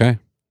 man. Okay.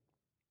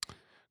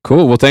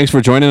 Cool. Well, thanks for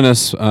joining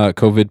us,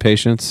 COVID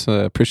patients.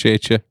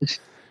 Appreciate you.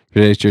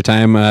 Appreciate your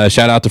time.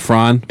 Shout out to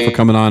Fran for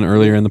coming on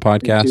earlier in the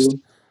podcast.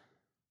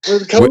 We're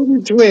the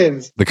COVID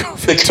twins. The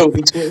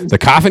COVID twins. The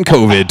coffin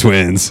COVID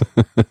twins.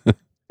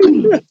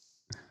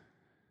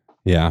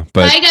 Yeah,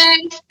 but bye,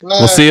 guys.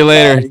 We'll see you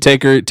later.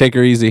 Take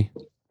her easy.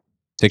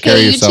 Take care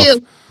of yourself. You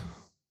too.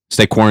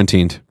 Stay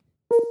quarantined.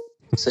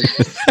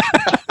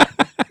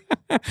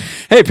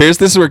 Hey, Pierce,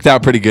 this worked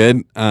out pretty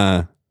good.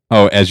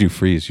 As you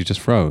freeze, you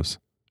just froze.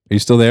 Are you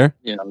still there?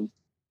 Yeah, I'm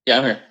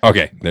here.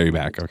 Okay, there you're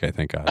back. Okay,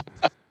 thank God.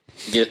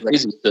 You get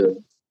lazy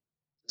to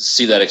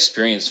see that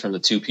experience from the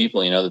two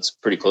people, that's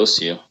pretty close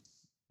to you.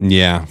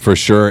 Yeah, for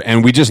sure.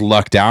 And we just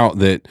lucked out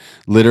that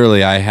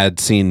literally I had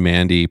seen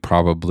Mandy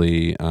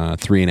probably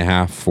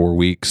 3.5, 4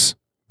 weeks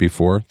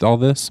before all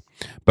this,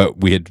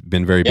 but we had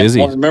been very busy.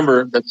 Well,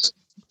 remember that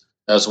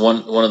was one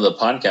of the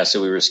podcasts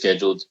that we were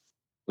scheduled.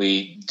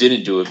 We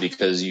didn't do it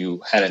because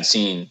you hadn't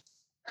seen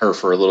her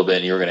for a little bit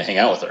and you were going to hang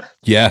out with her.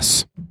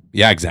 Yes.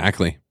 Yeah,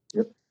 exactly.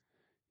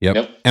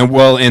 Yep.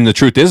 And the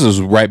truth is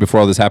right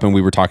before all this happened,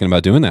 we were talking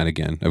about doing that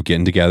again, of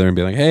getting together and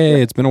be like,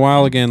 hey, it's been a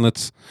while again.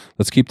 Let's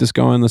keep this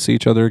going. Let's see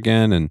each other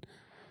again. And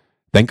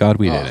thank God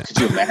we did it. Could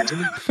you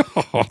imagine?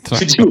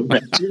 Could you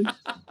imagine?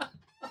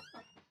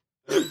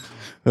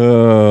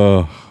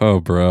 Oh,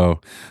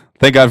 bro.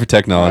 Thank God for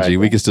technology.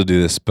 Right, we can still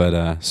do this,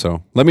 but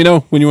so let me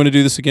know when you want to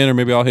do this again, or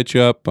maybe I'll hit you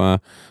up.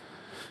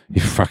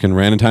 You fucking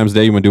random times a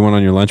day. You want to do one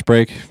on your lunch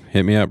break?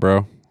 Hit me up,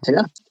 bro.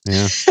 Yeah.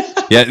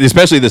 Yeah,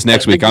 especially this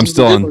next week. I'm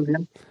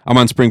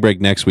on spring break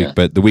next week,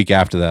 but the week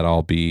after that,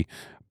 I'll be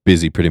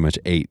busy pretty much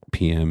 8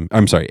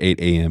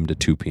 a.m. to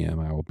 2 p.m.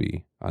 I will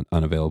be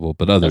unavailable.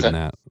 But other than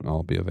that,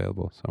 I'll be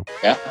available. So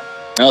yeah.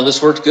 No,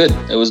 this worked good.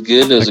 It was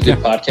good. It was a good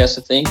podcast,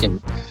 I think.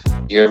 And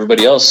you hear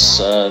everybody else,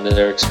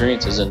 their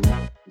experiences, and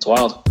it's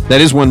wild. That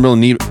is one real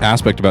neat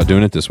aspect about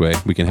doing it this way.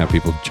 We can have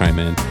people chime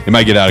in. It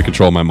might get out of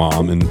control. My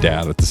mom and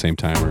dad at the same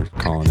time are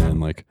calling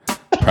in, like,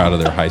 proud of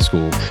their high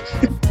school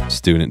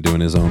student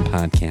doing his own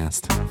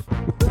podcast.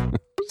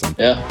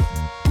 Yeah.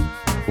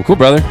 Well, cool,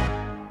 brother.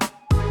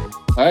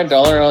 All right,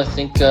 Dollar. I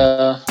think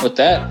with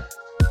that,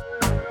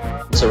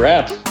 it's a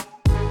wrap.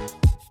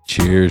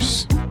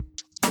 Cheers.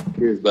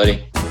 Cheers,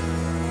 buddy.